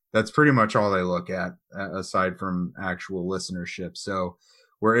 That's pretty much all they look at aside from actual listenership. So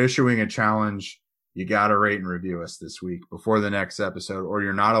we're issuing a challenge. You got to rate and review us this week before the next episode, or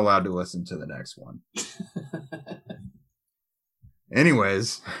you're not allowed to listen to the next one.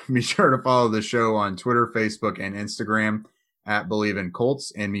 Anyways, be sure to follow the show on Twitter, Facebook, and Instagram at Believe in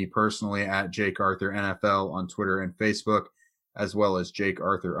Colts, and me personally at Jake Arthur NFL on Twitter and Facebook, as well as Jake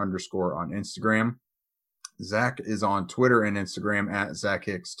Arthur _ on Instagram. Zach is on Twitter and Instagram at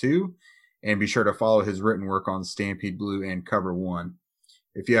ZachHicks2, and be sure to follow his written work on Stampede Blue and Cover One.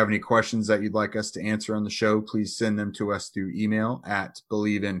 If you have any questions that you'd like us to answer on the show, please send them to us through email at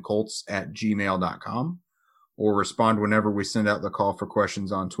believeincolts@gmail.com. or respond whenever we send out the call for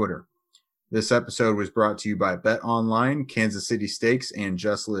questions on Twitter. This episode was brought to you by Bet Online, Kansas City Steaks, and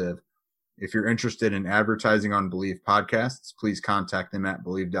Just Live. If you're interested in advertising on Believe podcasts, please contact them at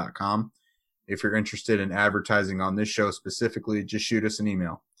Believe.com. If you're interested in advertising on this show specifically, just shoot us an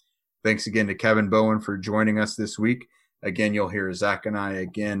email. Thanks again to Kevin Bowen for joining us this week. Again, you'll hear Zach and I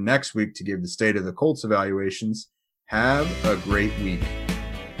again next week to give the state of the Colts evaluations. Have a great week.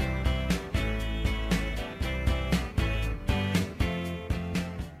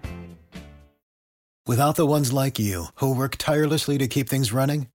 Without the ones like you, who work tirelessly to keep things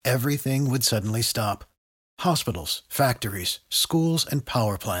running, everything would suddenly stop. Hospitals, factories, schools, and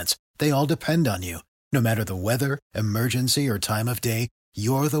power plants, they all depend on you. No matter the weather, emergency, or time of day,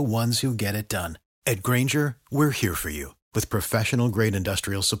 you're the ones who get it done. At Grainger, we're here for you with professional-grade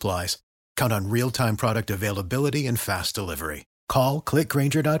industrial supplies. Count on real-time product availability and fast delivery. Call, click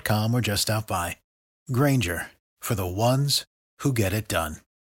Grainger.com, or just stop by. Grainger, for the ones who get it done.